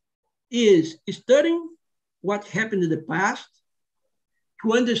seeing is studying what happened in the past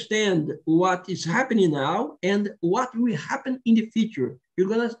to understand what is happening now and what will happen in the future. We're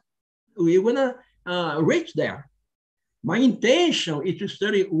gonna reach there. My intention is to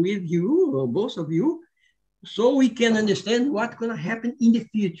study with you, both of you, so we can understand what's gonna happen in the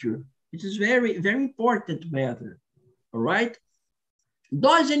future. It is very, very important matter, all right?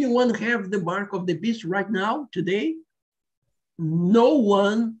 Does anyone have the mark of the beast right now, today? No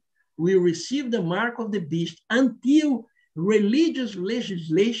one will receive the mark of the beast until religious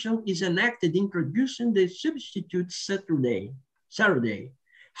legislation is enacted introducing the substitute Saturday.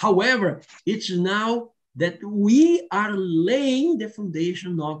 However, it's now that we are laying the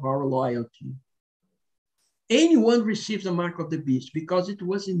foundation of our loyalty. Anyone receives the mark of the beast because it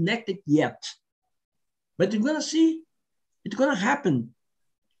was enacted yet. But you're gonna see, it's gonna happen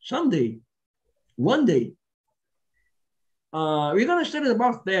someday, one day. We're gonna study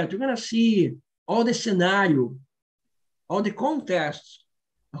about that. We're gonna see all the scenario, all the contests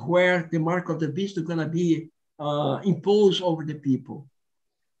where the mark of the beast is gonna be imposed over the people.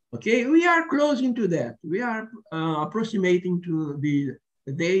 Okay, we are closing to that. We are approximating to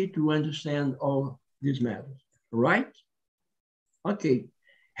day to understand all these matters, right? Okay.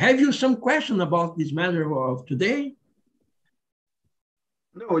 Have you some question about this matter of today?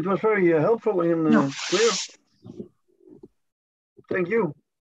 No, it was very helpful and clear. Thank you.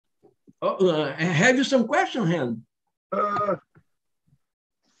 Have you some question, Hen?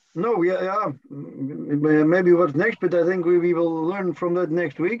 No, yeah. Maybe what's next, but I think we will learn from that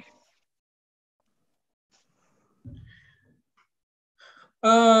next week.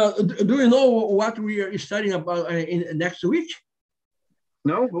 Do you know what we are studying about in next week?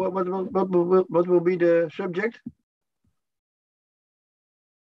 No, what will be the subject?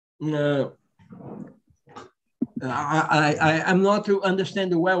 I'm not to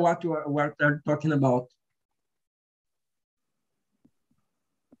understand well what you are talking about.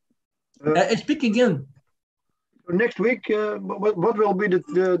 Speak again. Next week, what will be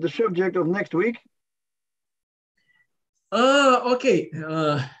the subject of next week? Okay.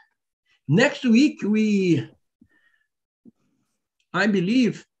 Next week, I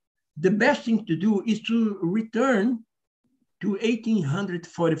believe the best thing to do is to return to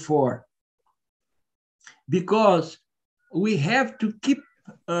 1844, because we have to keep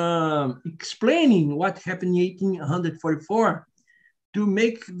explaining what happened in 1844 to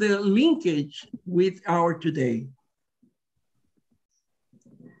make the linkage with our today.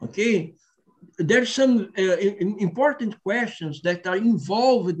 Okay, there's some important questions that are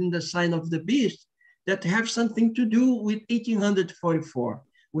involved in the sign of the beast that have something to do with 1844.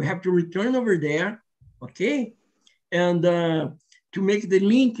 We have to return over there, okay, and to make the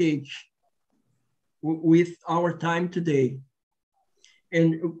linkage with our time today.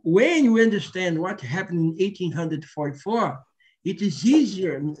 And when you understand what happened in 1844, it is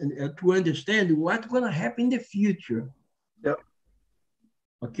easier to understand what's going to happen in the future. Yeah.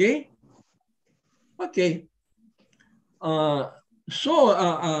 Okay? Okay. I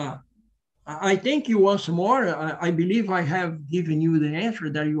thank you once more. I believe I have given you the answer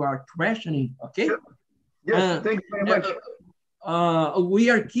that you are questioning. Okay? Yeah. Yes, thank you very much. We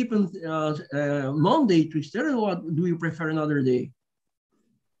are keeping Monday to study, or do you prefer another day?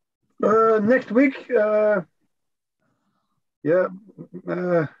 Next week,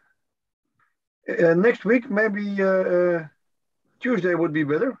 next week, maybe Tuesday would be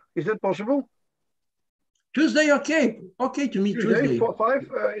better. Is that possible? Tuesday, okay. Okay to me, Tuesday.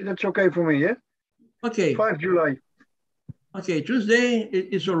 5, that's okay for me, yeah? Okay. 5 July. Okay, Tuesday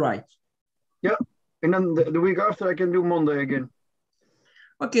is all right. Yeah, and then the week after I can do Monday again.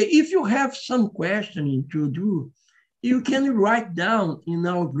 Okay, if you have some questioning to do, you can write down in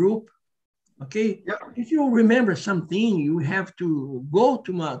our group, okay? Yeah. If you remember something, you have to go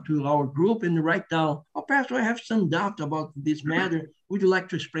to our group and write down, oh, Pastor, I have some doubt about this matter. Would you like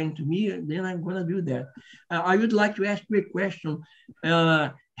to explain to me? And then I'm gonna do that. I would like to ask you a question.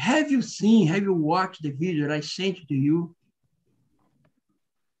 Have you watched the video that I sent to you?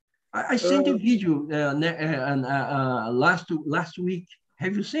 I sent a video last week.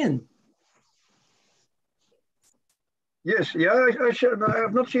 Have you seen? Yes, yeah, I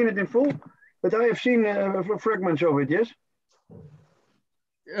have not seen it in full, but I have seen fragments of it, yes.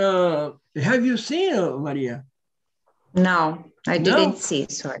 Have you seen, Maria? No, I didn't see,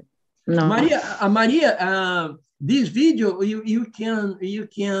 sorry. No. Maria, this video, you can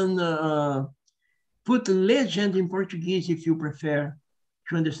put a legend in Portuguese if you prefer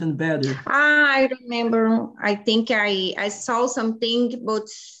to understand better. I remember, I think I saw something, but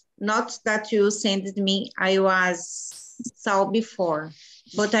not that you sent me. I saw before,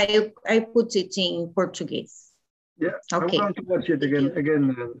 but I put it in Portuguese. Yeah, okay. I'm going to watch it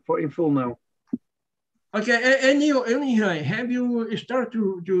again in full now. Okay, anyway, have you started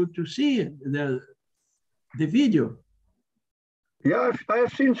to see the video? Yeah, I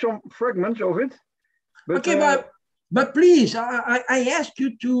have seen some fragments of it. But, okay, but please, I ask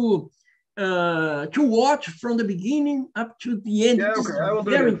you to watch from the beginning up to the end. Yeah, okay, I will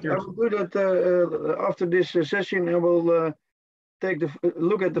do that. I will do that after this session. I will take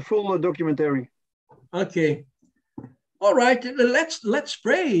look at the full documentary. Okay. All right. Let's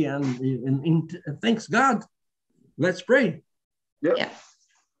pray and thanks God. Let's pray. Yep. Yeah.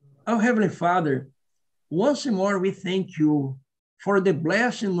 Oh, Heavenly Father, once more we thank you for the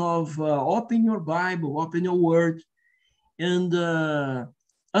blessing of open your Bible, open your word, and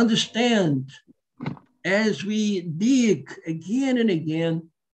understand as we dig again and again,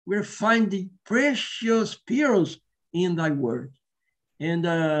 we're finding precious pearls in thy word.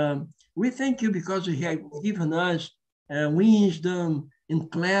 And we thank you because you have given us wisdom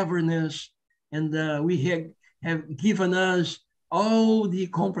and cleverness, and we have given us all the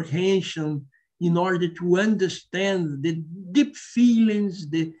comprehension in order to understand the deep feelings,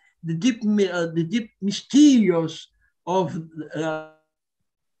 the deep mysterious of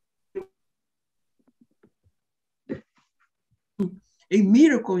a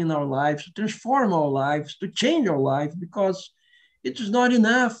miracle in our lives, to transform our lives, to change our lives, because it is not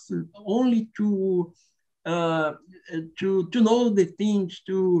enough only to know the things,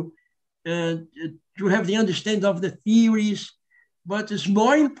 to have the understanding of the theories, but it's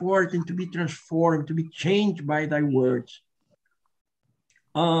more important to be transformed, to be changed by thy words.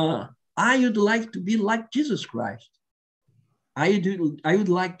 I would like to be like Jesus Christ. I would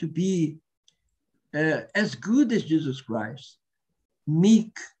like to be as good as Jesus Christ,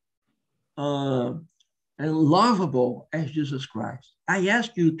 meek and lovable as Jesus Christ. I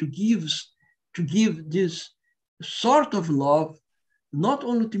ask you to give this sort of love, not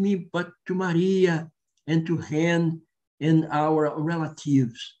only to me, but to Maria and to Hen and our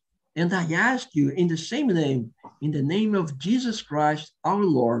relatives. And I ask you in the same name, in the name of Jesus Christ, our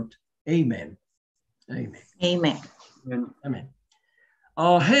Lord. Amen. Amen. Amen. Amen.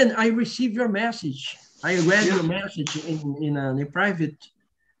 Hen, I received your message. I read your message in a private,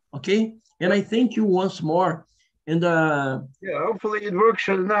 okay? And I thank you once more. And yeah, hopefully it works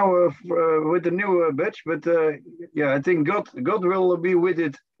now with the new batch. But yeah, I think God will be with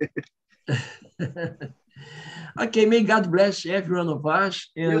it. Okay, may God bless every one of us.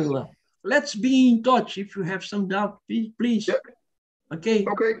 And let's be in touch. If you have some doubt, please. Yeah. Okay.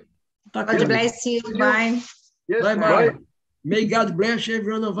 Okay. God bless you. Bye. Yes, bye. May God bless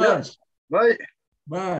every one of us. Bye. Bye.